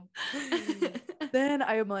home. Then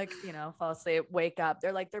I'm like, fall asleep, wake up.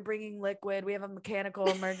 They're like, they're bringing liquid. We have a mechanical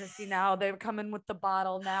emergency now. They're coming with the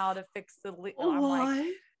bottle now to fix the leak. I'm like,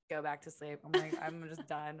 go back to sleep. I'm like, I'm just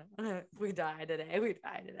done. We died today.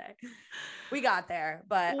 We got there,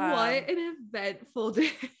 but what an eventful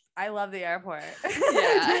day. I love the airport. Yeah.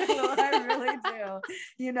 I really do.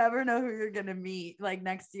 You never know who you're gonna meet like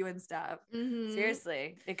next to you and stuff. Mm-hmm.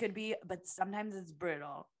 Seriously, it could be, but sometimes it's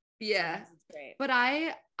brutal. Yeah, it's great. But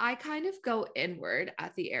I kind of go inward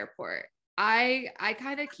at the airport. I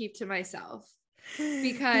kind of keep to myself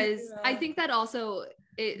because I think that also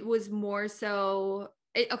it was more so.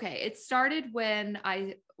 It started when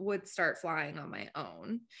I would start flying on my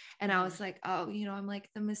own, and I was like, oh, I'm like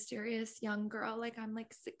the mysterious young girl, like I'm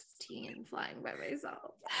like 16 flying by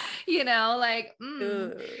myself, like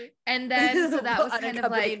and then so that was kind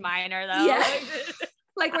of like minor though. Yeah.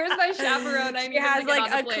 Like, where's my chaperone? She has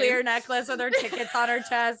like a clear necklace with her tickets on her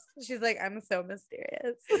chest. She's like, I'm so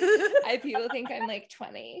mysterious. People think I'm like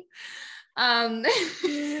 20.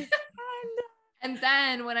 And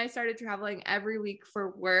then when I started traveling every week for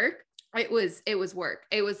work, it was work.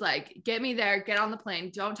 It was like, get me there, get on the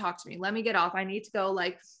plane. Don't talk to me. Let me get off. I need to go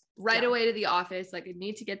like right away to the office. Like I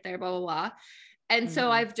need to get there, blah, blah, blah. And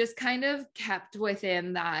so I've just kind of kept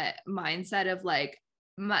within that mindset of like,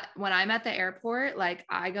 when I'm at the airport, like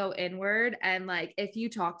I go inward and like, if you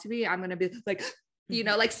talk to me, I'm going to be like,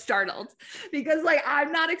 like startled because like,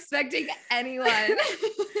 I'm not expecting anyone.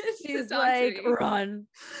 She's like, run.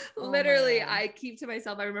 Literally, I keep to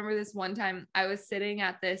myself. I remember this one time I was sitting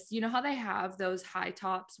at this, how they have those high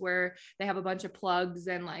tops where they have a bunch of plugs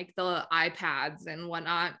and like the iPads and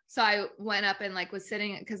whatnot. So I went up and like was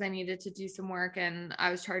sitting because I needed to do some work and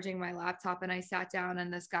I was charging my laptop and I sat down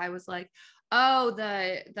and this guy was like, oh,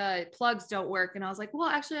 the plugs don't work. And I was like, well,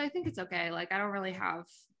 actually, I think it's okay. Like,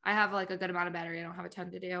 I have like a good amount of battery. I don't have a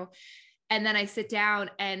ton to do. And then I sit down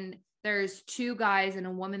and there's 2 guys and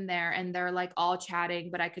a woman there and they're like all chatting,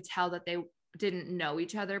 but I could tell that they didn't know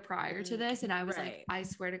each other prior to this. And I was like, I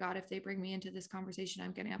swear to God, if they bring me into this conversation,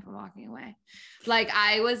 I'm getting up and walking away. Like,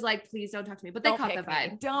 I was like, please don't talk to me, but they caught the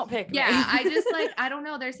vibe. Don't pick me. Yeah. I just like, I don't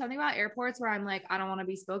know. There's something about airports where I'm like, I don't want to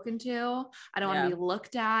be spoken to. I don't want to be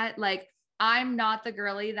looked at. Like, I'm not the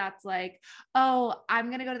girly that's like, oh, I'm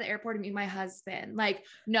going to go to the airport and meet my husband. Like,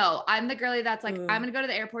 no, I'm the girly that's like, I'm going to go to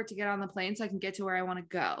the airport to get on the plane so I can get to where I want to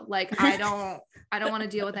go. Like, I don't want to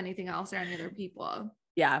deal with anything else or any other people.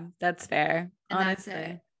 Yeah, that's fair. And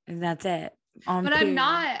honestly. That's it. But I'm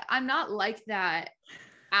not like that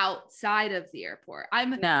outside of the airport.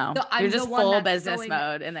 I'm you're just full business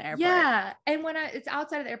mode in the airport. Yeah. And when it's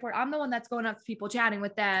outside of the airport, I'm the one that's going up to people, chatting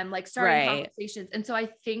with them, like starting conversations. And so I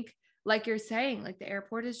think, like you're saying, like the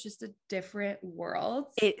airport is just a different world.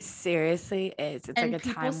 It seriously is. It's like a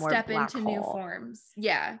time where step into new forms.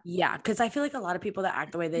 Yeah. Yeah. Cause I feel like a lot of people that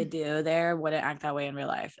act the way they do there wouldn't act that way in real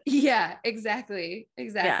life. Yeah, exactly.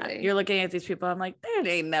 Yeah. You're looking at these people. I'm like, there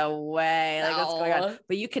ain't no way. Like what's going on?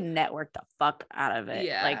 But you can network the fuck out of it.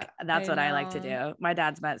 Yeah. Like that's what I like to do. My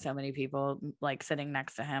dad's met so many people like sitting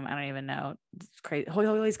next to him. I don't even know. It's crazy. He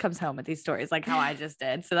always comes home with these stories like how I just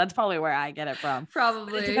did. So that's probably where I get it from.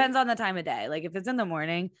 Probably. But it depends on the time of day. Like if it's in the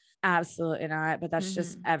morning, absolutely not. But that's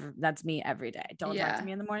just that's me every day. Don't talk to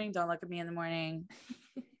me in the morning. Don't look at me in the morning.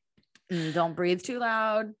 Don't breathe too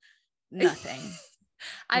loud. Nothing.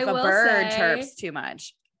 If a bird chirps too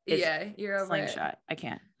much, you're over slingshot. I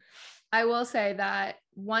can't. I will say that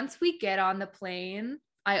once we get on the plane,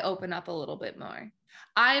 I open up a little bit more.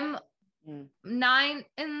 I'm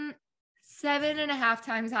 7.5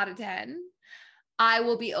 times out of 10. I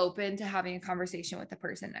will be open to having a conversation with the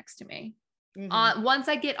person next to me. Once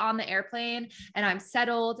I get on the airplane and I'm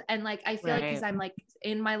settled and like, I feel like, cause I'm like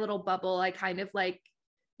in my little bubble, I kind of like,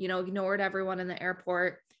 ignored everyone in the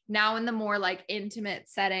airport. Now in the more like intimate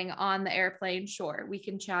setting on the airplane, sure, we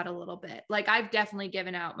can chat a little bit. Like I've definitely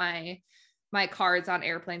given out my cards on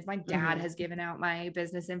airplanes. My dad has given out my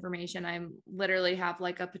business information. I literally have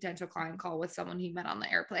like a potential client call with someone he met on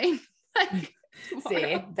the airplane.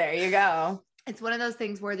 See, there you go. It's one of those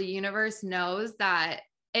things where the universe knows that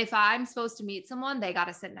if I'm supposed to meet someone, they got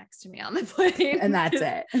to sit next to me on the plane. And that's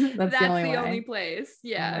it. That's the only place.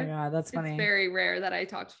 Yeah. Oh my God, that's funny. It's very rare that I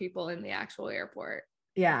talk to people in the actual airport.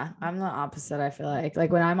 Yeah, I'm the opposite. I feel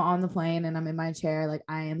like when I'm on the plane and I'm in my chair, like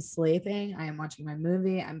I am sleeping, I am watching my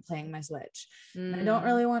movie, I'm playing my Switch. I don't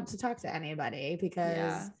really want to talk to anybody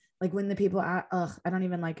because like when the people I don't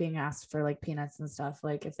even like being asked for like peanuts and stuff.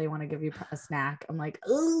 Like if they want to give you a snack, I'm like,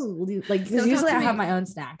 oh, like because usually I have my own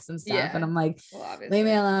snacks and stuff, and I'm like, leave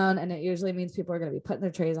me alone. And it usually means people are gonna be putting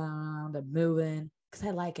their trays around and moving. Because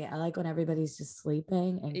I like it. I like when everybody's just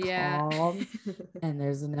sleeping and calm and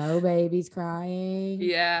there's no babies crying.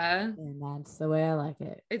 Yeah. And that's the way I like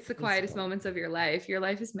it. It's the quietest moments of your life. Your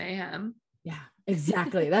life is mayhem. Yeah,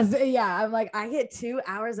 exactly. That's I'm like, I get 2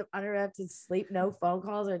 hours of uninterrupted sleep, no phone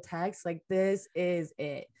calls or texts. Like this is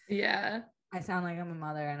it. Yeah. I sound like I'm a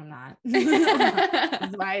mother and I'm not.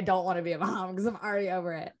 That's why I don't want to be a mom because I'm already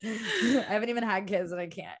over it. I haven't even had kids and I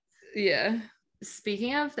can't. Yeah.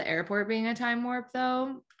 Speaking of the airport being a time warp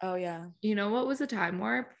though. Oh yeah. You know what was a time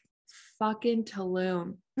warp? Fucking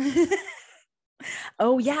Tulum.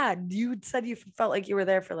 Oh yeah. You said you felt like you were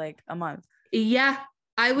there for like a month. Yeah.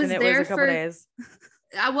 I was there a couple days.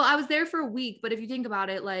 I was there for a week, but if you think about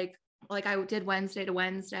it, like I did Wednesday to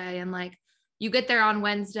Wednesday and like you get there on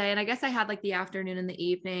Wednesday and I guess I had like the afternoon and the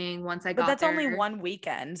evening once I got there. But that's only one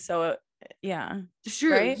weekend. So yeah.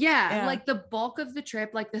 True. Right? Yeah. Like the bulk of the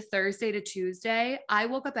trip, like the Thursday to Tuesday, I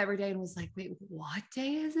woke up every day and was like, wait, what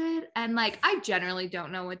day is it? And like, I generally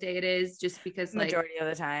don't know what day it is just because like majority of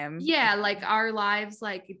the time. Yeah. Like our lives,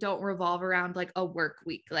 like don't revolve around like a work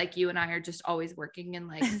week. Like you and I are just always working. And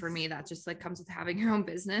like, for me, that just like comes with having your own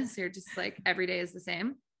business. You're just like, every day is the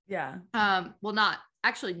same. Yeah. Well, not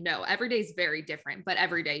actually, no, every day is very different, but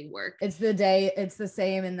every day you work. It's the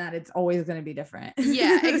same in that it's always going to be different.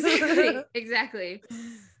 Yeah, exactly. Exactly.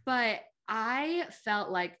 But I felt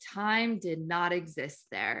like time did not exist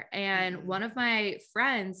there. And one of my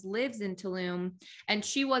friends lives in Tulum and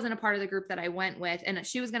she wasn't a part of the group that I went with. And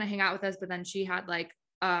she was going to hang out with us, but then she had like,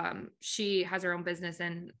 she has her own business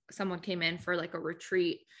and someone came in for like a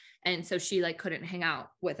retreat. And so she like couldn't hang out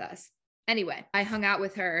with us. Anyway, I hung out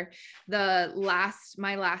with her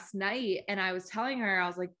my last night and I was telling her, I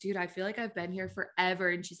was like, dude, I feel like I've been here forever.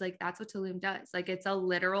 And she's like, that's what Tulum does. Like, it's a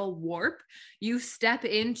literal warp. You step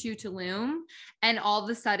into Tulum and all of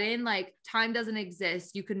a sudden, like time doesn't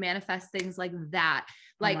exist. You can manifest things like that.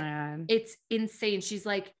 Like it's insane. She's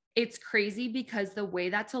like, it's crazy because the way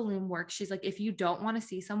that Tulum works, she's like, if you don't want to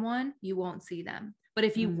see someone, you won't see them. But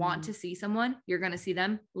if you want to see someone, you're going to see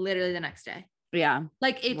them literally the next day. Yeah.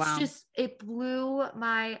 Like it's just, it blew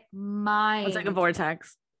my mind. It's like a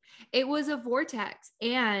vortex. It was a vortex.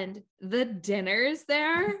 And the dinners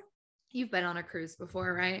there, you've been on a cruise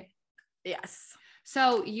before, right? Yes.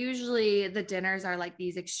 So usually the dinners are like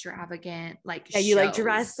these extravagant, like you like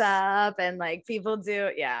dress up and like people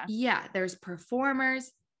do. Yeah. Yeah. There's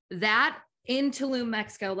performers that in Tulum,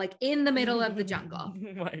 Mexico, like in the middle of the jungle.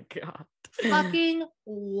 Oh my God. Fucking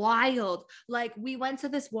wild. Like we went to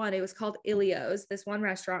this one, it was called Ilios, this one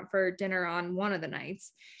restaurant for dinner on one of the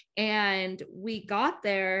nights. And we got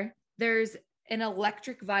there, there's an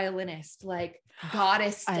electric violinist, like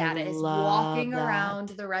goddess status, walking around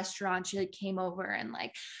the restaurant. She like came over and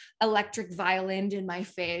like electric violined in my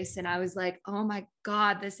face. And I was like, oh my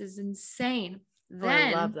God, this is insane.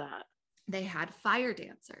 Then I love that. They had fire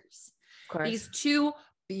dancers. Of course. These two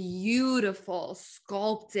beautiful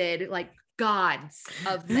sculpted like gods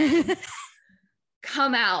of men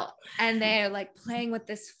come out and they're like playing with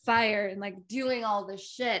this fire and like doing all this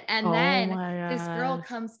shit. And then this girl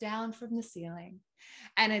comes down from the ceiling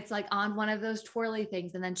and it's like on one of those twirly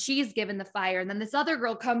things. And then she's given the fire. And then this other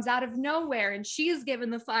girl comes out of nowhere and she's given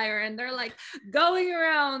the fire and they're like going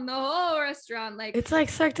around the whole restaurant. Like it's like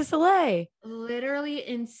Cirque du Soleil. Literally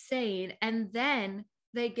insane. And then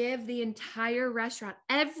they give the entire restaurant,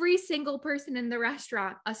 every single person in the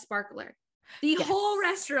restaurant, a sparkler. The whole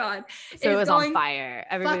restaurant. So it was on fire.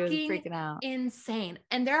 Everybody was freaking out. Insane.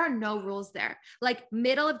 And there are no rules there. Like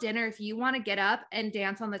middle of dinner, if you want to get up and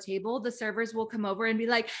dance on the table, the servers will come over and be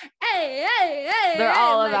like, hey, hey, hey. They're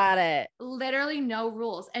all about it. Literally no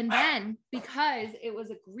rules. And then because it was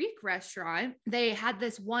a Greek restaurant, they had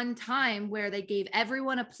this one time where they gave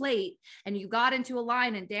everyone a plate and you got into a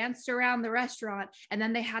line and danced around the restaurant. And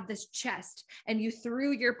then they had this chest and you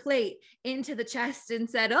threw your plate into the chest and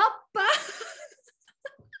said, up.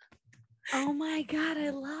 Oh my God, I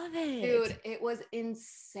love it. Dude, it was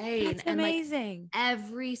insane. That's amazing. Like,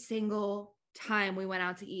 every single time we went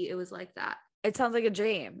out to eat, it was like that. It sounds like a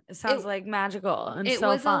dream. It sounds like magical and so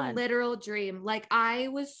was fun. a literal dream. Like I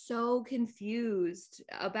was so confused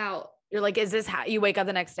about. You're like, is this how you wake up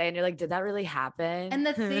the next day and you're like, did that really happen? And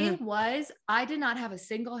the thing was, I did not have a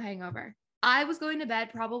single hangover. I was going to bed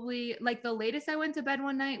probably like the latest I went to bed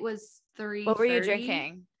one night was 3:30. What were you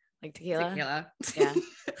drinking? Like tequila? Tequila. Yeah.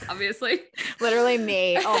 Obviously. Literally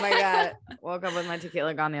me. Oh my God. Woke up with my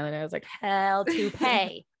tequila gone the other day. I was like, hell to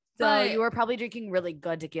pay. So you were probably drinking really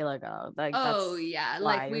good tequila though. Like, yeah.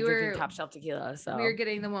 Like we were drinking top shelf tequila. So we were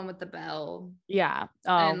getting the one with the bell. Yeah.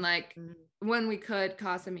 And like when we could,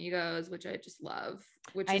 Casamigos, which I just love.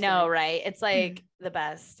 Which I know, right? It's like the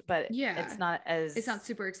best, but yeah, it's not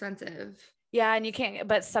super expensive. Yeah, and you can't,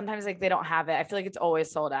 but sometimes like they don't have it. I feel like it's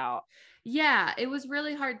always sold out. Yeah, it was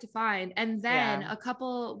really hard to find. And then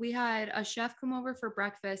we had a chef come over for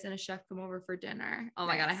breakfast and a chef come over for dinner. Oh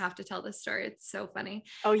my God, I have to tell this story. It's so funny.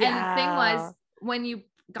 Oh yeah. And the thing was, when you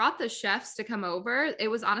got the chefs to come over, it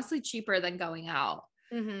was honestly cheaper than going out.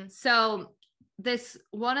 Mm-hmm. So this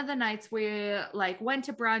one of the nights we like went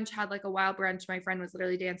to brunch, had like a wild brunch. My friend was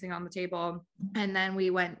literally dancing on the table, and then we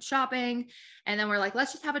went shopping, and then we're like,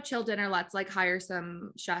 let's just have a chill dinner. Let's like hire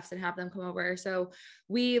some chefs and have them come over. So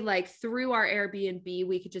we like through our Airbnb,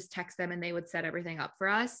 we could just text them and they would set everything up for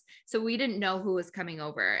us. So we didn't know who was coming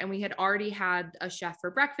over, and we had already had a chef for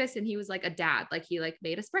breakfast, and he was like a dad, like he like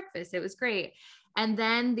made us breakfast. It was great. And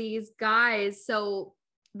then these guys, so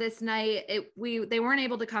this night they weren't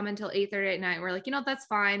able to come until 8:30 at night. We're like, that's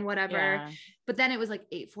fine, whatever. Yeah. But then it was like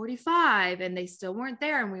 8:45 and they still weren't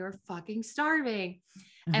there, and we were fucking starving.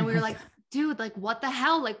 And we were like, dude, like what the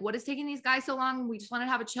hell? Like what is taking these guys so long? We just wanted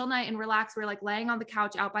to have a chill night and relax. We're like laying on the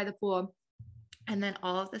couch out by the pool. And then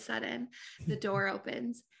all of a sudden the door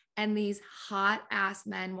opens and these hot ass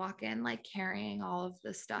men walk in, like carrying all of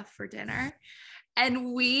the stuff for dinner. And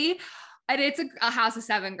it's a house of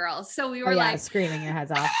 7 girls. So we were like screaming your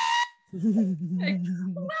heads off. Like,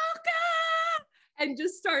 welcome. And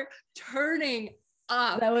just start turning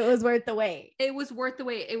up. So it was worth the wait. It was worth the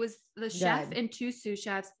wait. It was the chef and 2 sous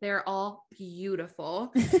chefs. They're all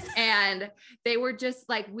beautiful. And they were just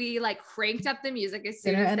like, we like cranked up the music as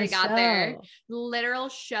soon as they got there. Literal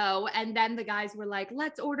show. And then the guys were like,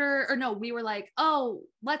 we were like, oh,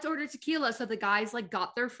 let's order tequila. So the guys like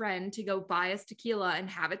got their friend to go buy us tequila and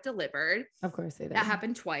have it delivered. Of course they did. That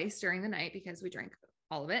happened twice during the night because we drank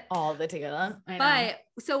all of it. All the tequila. But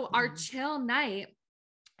so our chill night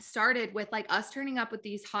started with like us turning up with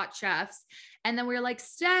these hot chefs, and then we were like,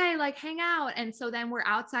 stay, like hang out. And so then we're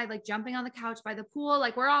outside like jumping on the couch by the pool,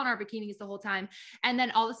 like we're all in our bikinis the whole time. And then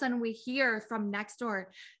all of a sudden we hear from next door,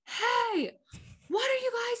 hey, what are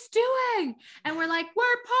you guys doing? And we're like, we're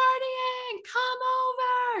partying,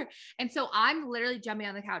 come over. And so I'm literally jumping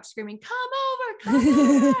on the couch screaming, come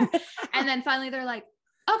over. And then finally they're like,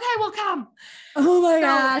 okay, we'll come. Oh my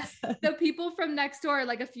God. The people from next door,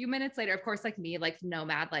 like a few minutes later, of course, like me, like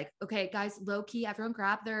nomad, like, okay, guys, low key, everyone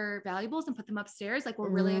grab their valuables and put them upstairs. Like we're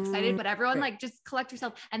really excited, but everyone like just collect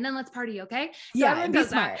yourself and then let's party. Okay. So everyone goes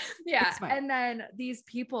smart. Yeah. And then these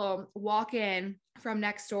people walk in from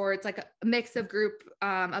next door. It's like a mix of group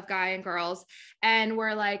of guy and girls. And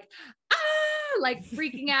we're like, like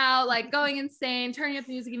freaking out, like going insane, turning up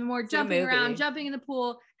the music even more, jumping around, jumping in the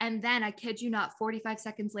pool. And then I kid you not, 45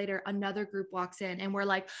 seconds later, another group walks in and we're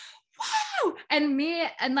like, wow. And me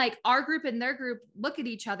and like our group and their group look at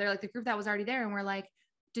each other, like the group that was already there. And we're like,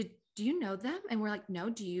 do you know them? And we're like, no,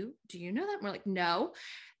 do you know them? We're like, no.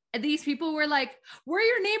 And these people were like, we're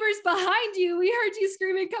your neighbors behind you. We heard you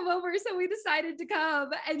screaming, come over. So we decided to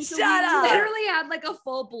come. And so we literally had like a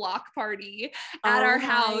full block party at our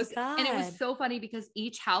house. God. And it was so funny because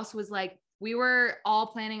each house was like, we were all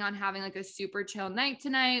planning on having like a super chill night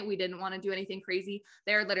tonight. We didn't want to do anything crazy.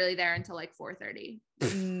 They're literally there until like 4:30.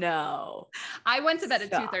 No. I went to bed at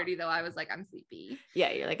 2:30 though. I was like, I'm sleepy.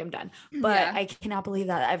 Yeah, you're like, I'm done. But I cannot believe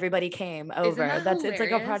that everybody came over. It's like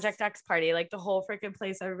a Project X party, like the whole freaking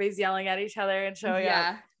place. Everybody's yelling at each other and showing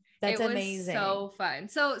up. That's amazing. So fun.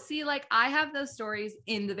 So see, like I have those stories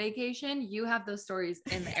in the vacation. You have those stories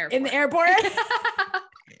in the airport. In the airport.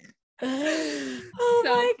 Oh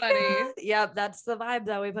so funny. God. Yep, that's the vibe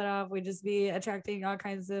that we put off. We just be attracting all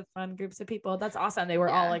kinds of fun groups of people. That's awesome. They were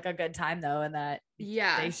all like a good time though, and that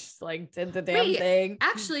they like did the damn thing.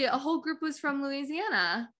 Actually, a whole group was from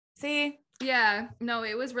Louisiana. See? Yeah. No,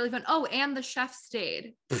 it was really fun. Oh, and the chef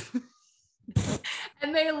stayed.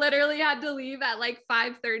 And they literally had to leave at like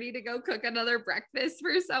 5:30 to go cook another breakfast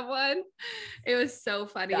for someone. It was so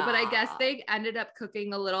funny. But I guess they ended up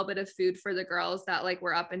cooking a little bit of food for the girls that like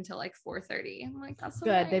were up until like 4:30. I'm like, that's so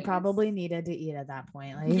good. Nice. They probably needed to eat at that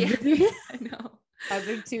point. Like, yeah, I know.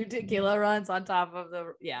 Having 2 tequila runs on top of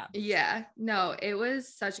Yeah. No, it was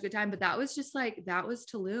such a good time. But that was just like, that was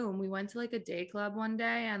Tulum. We went to like a day club one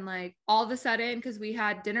day and like all of a sudden, because we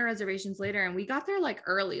had dinner reservations later and we got there like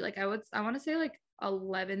early. Like I want to say like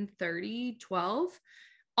 11:30, 12.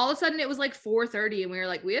 All of a sudden it was like 4:30 and we were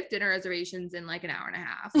like, we have dinner reservations in like an hour and a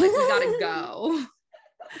half. Like we gotta go.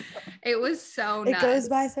 It was so nuts. It goes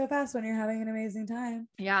by so fast when you're having an amazing time.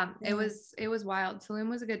 Yeah. It was wild. Tulum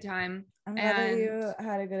was a good time. I'm glad that you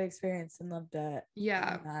had a good experience and loved it.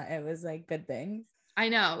 Yeah. It was like good things. I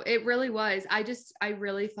know, it really was. I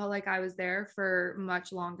really felt like I was there for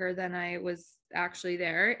much longer than I was actually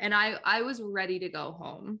there. And I was ready to go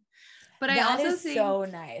home. But I also think so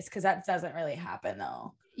nice because that doesn't really happen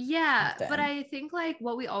though. Yeah. Often. But I think like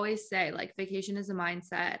what we always say, like vacation is a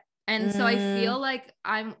mindset. And so I feel like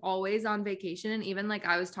I'm always on vacation. And even like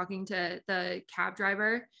I was talking to the cab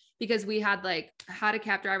driver because we had a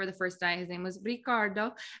cab driver the first night. His name was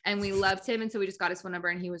Ricardo and we loved him. And so we just got his phone number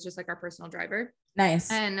and he was just like our personal driver. Nice.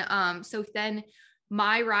 And so then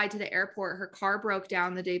my ride to the airport, her car broke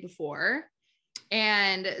down the day before.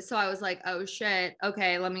 And so I was like, oh shit.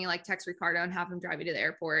 Okay. Let me like text Ricardo and have him drive me to the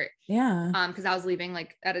airport. Yeah. Cause I was leaving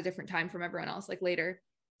like at a different time from everyone else, like later.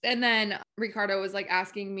 And then Ricardo was like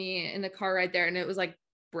asking me in the car right there and it was like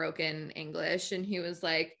broken English. And he was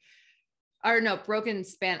like, broken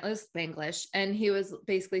Spanglish. And he was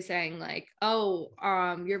basically saying like, oh,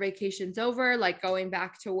 your vacation's over, like going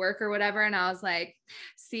back to work or whatever. And I was like,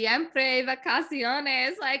 siempre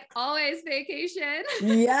vacaciones, like always vacation.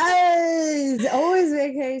 Yes, always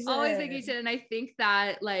vacation. Always vacation. And I think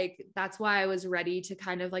that like, that's why I was ready to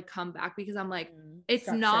kind of like come back because I'm like, it's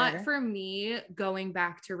not for me going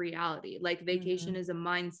back to reality. Like vacation is a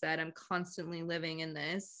mindset. I'm constantly living in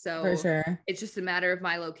this. So for sure. It's just a matter of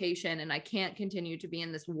my location and I can't continue to be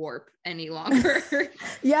in this warp any longer.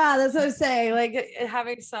 Yeah, that's what I'm saying. Like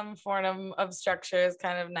having some form of structure is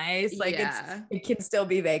kind of nice. Like it can still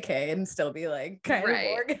be vacay and still be like kind of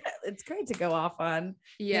organized. It's great to go off on.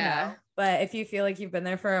 Yeah. You know? But if you feel like you've been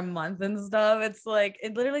there for a month and stuff, it's like,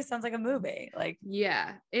 it literally sounds like a movie. Like,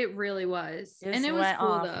 yeah, it really was. And it was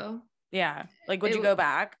cool though. Yeah. Like, would you go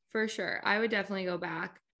back? For sure. I would definitely go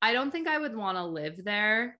back. I don't think I would want to live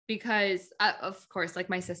there because of course, like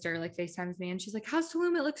my sister like FaceTimes me and she's like, how's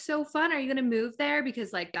Tulum? It looks so fun. Are you going to move there?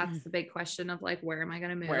 Because like, that's the big question of like, where am I going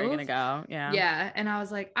to move? Where are you going to go? Yeah. Yeah. And I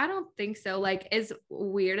was like, I don't think so. Like as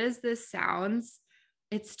weird as this sounds,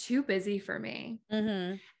 it's too busy for me.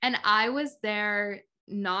 And I was there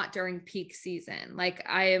not during peak season. Like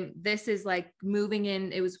this is like moving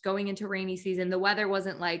in, it was going into rainy season. The weather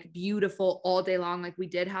wasn't like beautiful all day long. Like we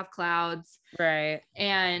did have clouds. Right.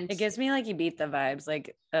 And it gives me like Ibiza vibes,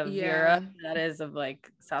 like of Europe, that is of like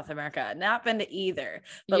South America. Not been to either,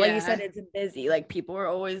 but like you said, it's busy. Like people are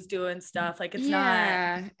always doing stuff. Like it's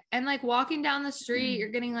not. And like walking down the street, you're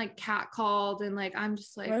getting like catcalled and like, I'm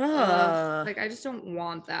just like, like, I just don't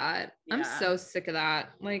want that. I'm so sick of that.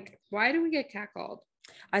 Like, why do we get catcalled?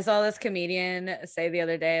 I saw this comedian say the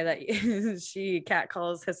other day that she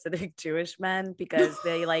catcalls Hasidic Jewish men because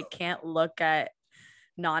they like can't look at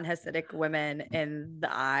non-Hasidic women in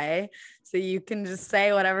the eye. So you can just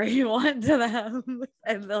say whatever you want to them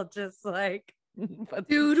and they'll just like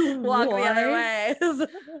dude walk the other way.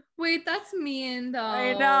 Wait, that's mean though.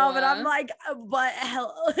 I know, but I'm like, but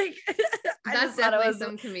hell, like that's definitely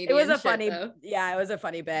some comedian. It was a funny, though. It was a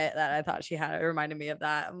funny bit that I thought she had. It reminded me of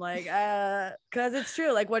that. I'm like, because it's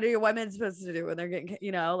true. Like, what are your women supposed to do when they're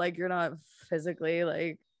getting, like you're not physically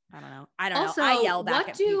like, I don't know. I yell back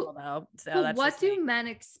at people though. So that's what do men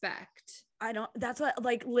expect? I don't, that's what,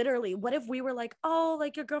 like, literally, what if we were like, oh,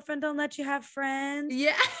 like your girlfriend don't let you have friends?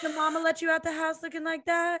 Yeah. The mama let you out the house looking like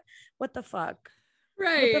that? What the fuck?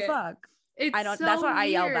 Right. What the fuck? It's so that's why I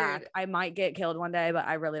yell weird. back. I might get killed one day, but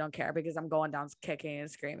I really don't care because I'm going down kicking and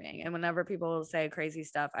screaming. And whenever people say crazy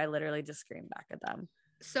stuff, I literally just scream back at them.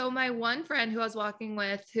 So my one friend who I was walking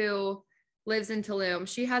with who lives in Tulum,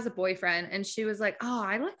 she has a boyfriend and she was like, oh,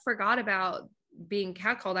 I like forgot about being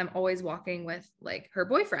catcalled. I'm always walking with like her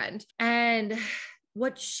boyfriend. And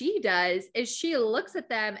what she does is she looks at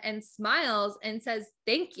them and smiles and says,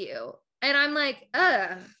 thank you. And I'm like,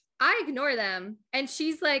 I ignore them. And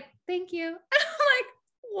she's like, thank you. And I'm like,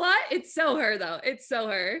 what? It's so her though. It's so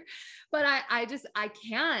her. But I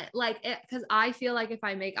can't like it because I feel like if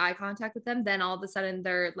I make eye contact with them, then all of a sudden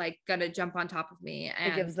they're like gonna jump on top of me.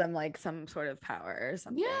 And it gives them like some sort of power or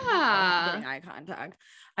something. Yeah. Getting eye contact.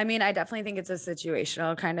 I mean, I definitely think it's a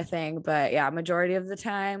situational kind of thing, but yeah, majority of the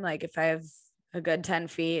time, like if I have a good 10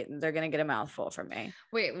 feet, they're going to get a mouthful from me.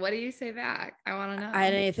 Wait, what do you say back? I want to know.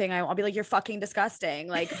 Anything. I'll be like, you're fucking disgusting.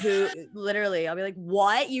 Like who, literally, I'll be like,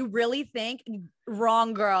 what? You really think?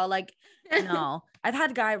 Wrong, girl. Like, no. I've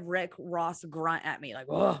had guy Rick Ross grunt at me like,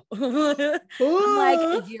 oh, I'm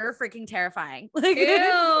like, you're freaking terrifying. Like,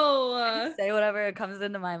 ew. Say whatever comes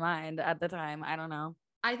into my mind at the time. I don't know.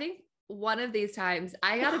 I think one of these times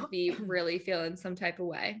I gotta be really feeling some type of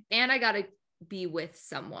way, and I gotta be with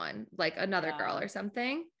someone, like another girl or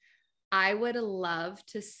something. I would love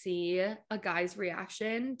to see a guy's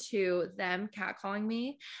reaction to them catcalling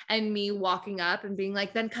me and me walking up and being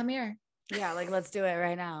like, then come here. Yeah, like, let's do it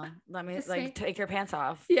right now. Let me take your pants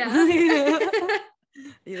off. Yeah.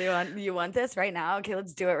 You want this right now? Okay,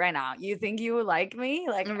 let's do it right now. You think you like me?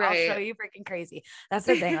 Like, right. I'll show you freaking crazy. That's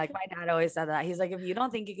the thing. Like, my dad always said that. He's like, if you don't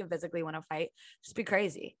think you can physically win a fight, just be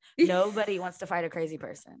crazy. Nobody wants to fight a crazy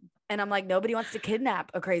person. And I'm like, nobody wants to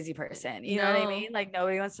kidnap a crazy person. You know what I mean? Like,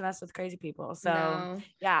 nobody wants to mess with crazy people. So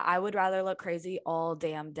yeah, I would rather look crazy all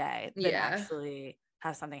damn day than actually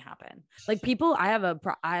have something happen. Like, people, I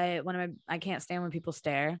can't stand when people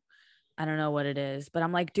stare. I don't know what it is, but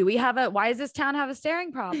I'm like, why does this town have a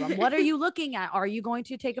staring problem? What are you looking at? Are you going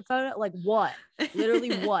to take a photo? Like, what?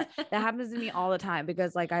 Literally what? That happens to me all the time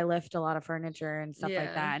because like I lift a lot of furniture and stuff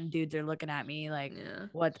like that. And dudes are looking at me like,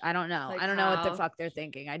 what? I don't know. Like, I don't know what the fuck they're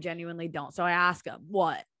thinking. I genuinely don't. So I ask them,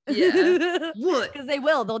 what? Yeah. What? Because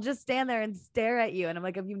they'll just stand there and stare at you. And I'm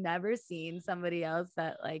like, have you never seen somebody else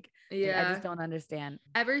that like, I just don't understand.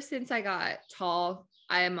 Ever since I got tall,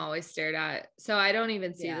 I am always stared at. So I don't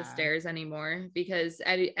even see the stairs anymore because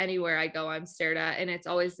anywhere I go, I'm stared at. And it's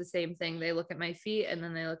always the same thing. They look at my feet and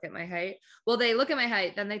then they look at my height. Well, they look at my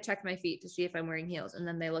height, then they check my feet to see if I'm wearing heels. And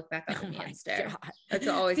then they look back up at me and stare. God. That's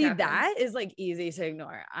what always happens. That is like easy to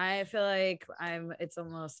ignore. I feel like it's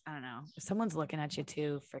almost, I don't know. If someone's looking at you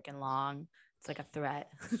too freaking long, it's like a threat.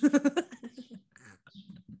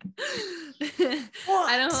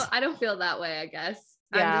 I don't feel that way, I guess.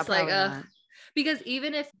 I'm just like, because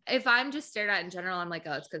even if I'm just stared at in general, I'm like,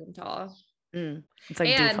 oh, it's because I'm tall. It's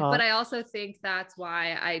like default. But I also think that's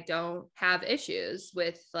why I don't have issues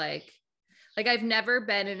with like I've never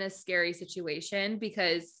been in a scary situation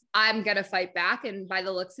because I'm gonna fight back, and by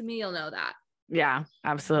the looks of me, you'll know that. Yeah,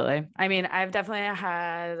 absolutely. I mean, I've definitely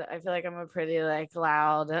I feel like I'm a pretty like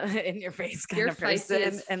loud in your face kind of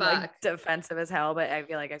person and like defensive as hell, but I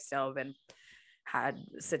feel like I've still had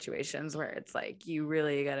situations where it's like you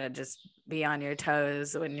really gotta just be on your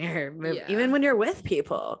toes when you're even when you're with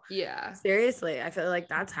people. Yeah, seriously, I feel like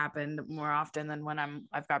that's happened more often than when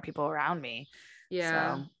I've got people around me.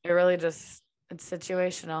 Yeah, so it really just, it's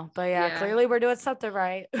situational. But clearly we're doing something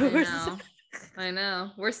right. I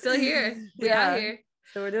know we're still here. We are here,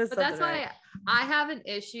 so we're doing something right. But that's why I have an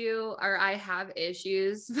issue, or I have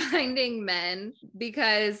issues finding men,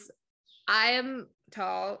 because I am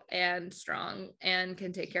tall and strong and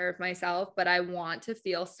can take care of myself, but I want to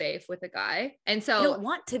feel safe with a guy. And so you don't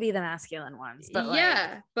want to be the masculine ones, but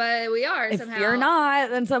but we are. If you're not,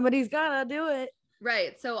 then somebody's gotta do it.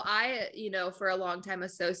 Right. So I, for a long time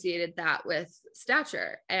associated that with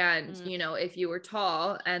stature. And, if you were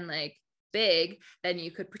tall and like big, then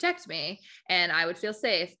you could protect me and I would feel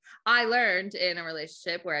safe. I learned in a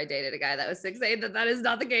relationship where I dated a guy that was 6'8" that is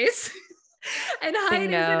not the case. And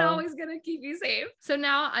height isn't always going to keep you safe. So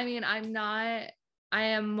now, I mean, I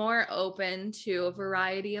am more open to a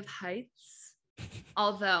variety of heights,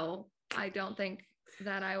 although I don't think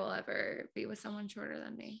that I will ever be with someone shorter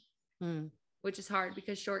than me, which is hard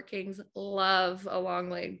because short kings love a long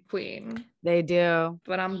leg queen. They do.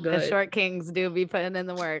 But I'm good. The short kings do be putting in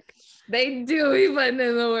the work. They do be putting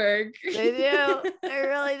in the work. They do. They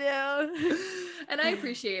really do. And I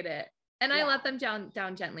appreciate it. And I let them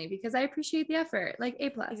down gently because I appreciate the effort, like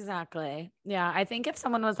A+. Exactly. Yeah. I think if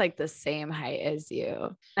someone was like the same height as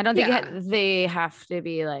you, I don't think they have to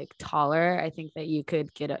be like taller. I think that you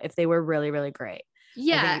could if they were really, really great.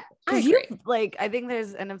 Yeah. I agree. I think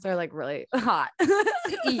and if they're like really hot.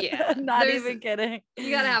 Yeah. Not even kidding.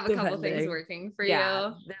 You got to have a couple things working for you.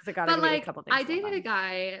 There's gotta be a couple things. I dated a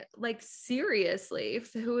guy like seriously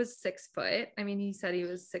who was 6 foot. I mean, he said he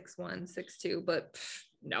was 6'1", 6'2", but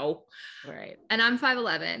no. Right. And I'm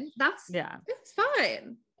 5'11". It was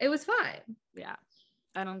fine. It was fine. Yeah.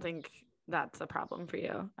 I don't think that's a problem for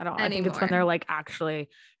you at all. I think it's when they're like actually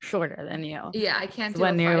shorter than you. Yeah, I can't do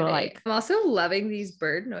when you're like. I'm also loving these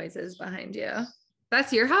bird noises behind you.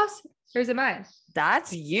 That's your house? Or is it mine?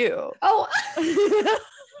 That's you. Oh.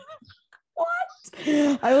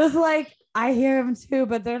 What? I was like, I hear them too,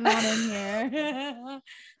 but they're not in here.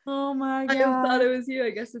 Oh my God. I thought it was you. I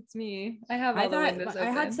guess it's me. I have all the windows open.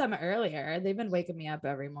 I had some earlier. They've been waking me up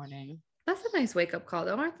every morning. That's a nice wake up call,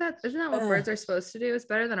 though. Isn't that what birds are supposed to do? It's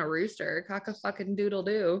better than a rooster. Cock a fucking doodle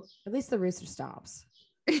doo. At least the rooster stops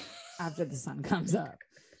after the sun comes up.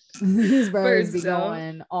 These birds be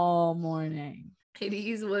going all morning. It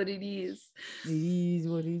is what it is. It is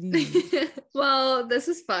what it is. Well, this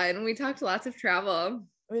was fun. We talked lots of travel.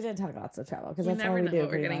 We did talk lots of travel because that's all we do.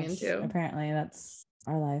 What we're getting into. Apparently, that's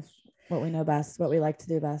our life. What we know best. What we like to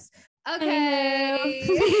do best. Okay.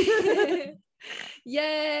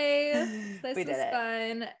 Yay. This was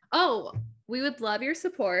fun. Oh, we would love your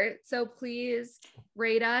support. So please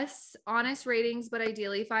rate us. Honest ratings, but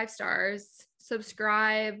ideally 5 stars.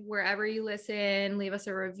 Subscribe wherever you listen. Leave us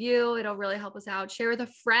a review. It'll really help us out. Share with a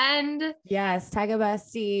friend. Yes. Tag a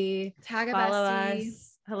bestie. Follow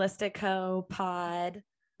us. Holistic Co Pod.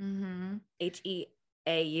 HEAUX.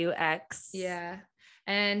 Yeah.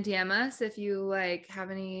 And DM us if you like have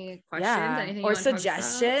any questions, anything or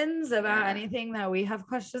suggestions about anything that we have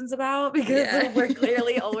questions about, because we're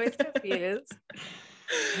clearly always confused.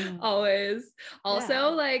 Always. Also,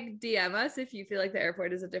 like DM us if you feel like the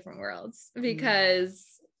airport is a different world, because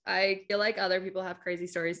I feel like other people have crazy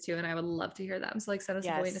stories too, and I would love to hear them. So like send us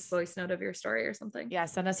a voice note of your story or something. Yeah,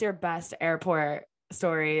 send us your best airport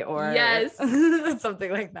story or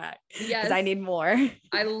something like that. Yes, I need more.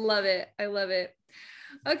 I love it.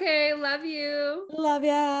 Okay, love you. Love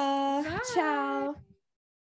ya. Bye. Ciao.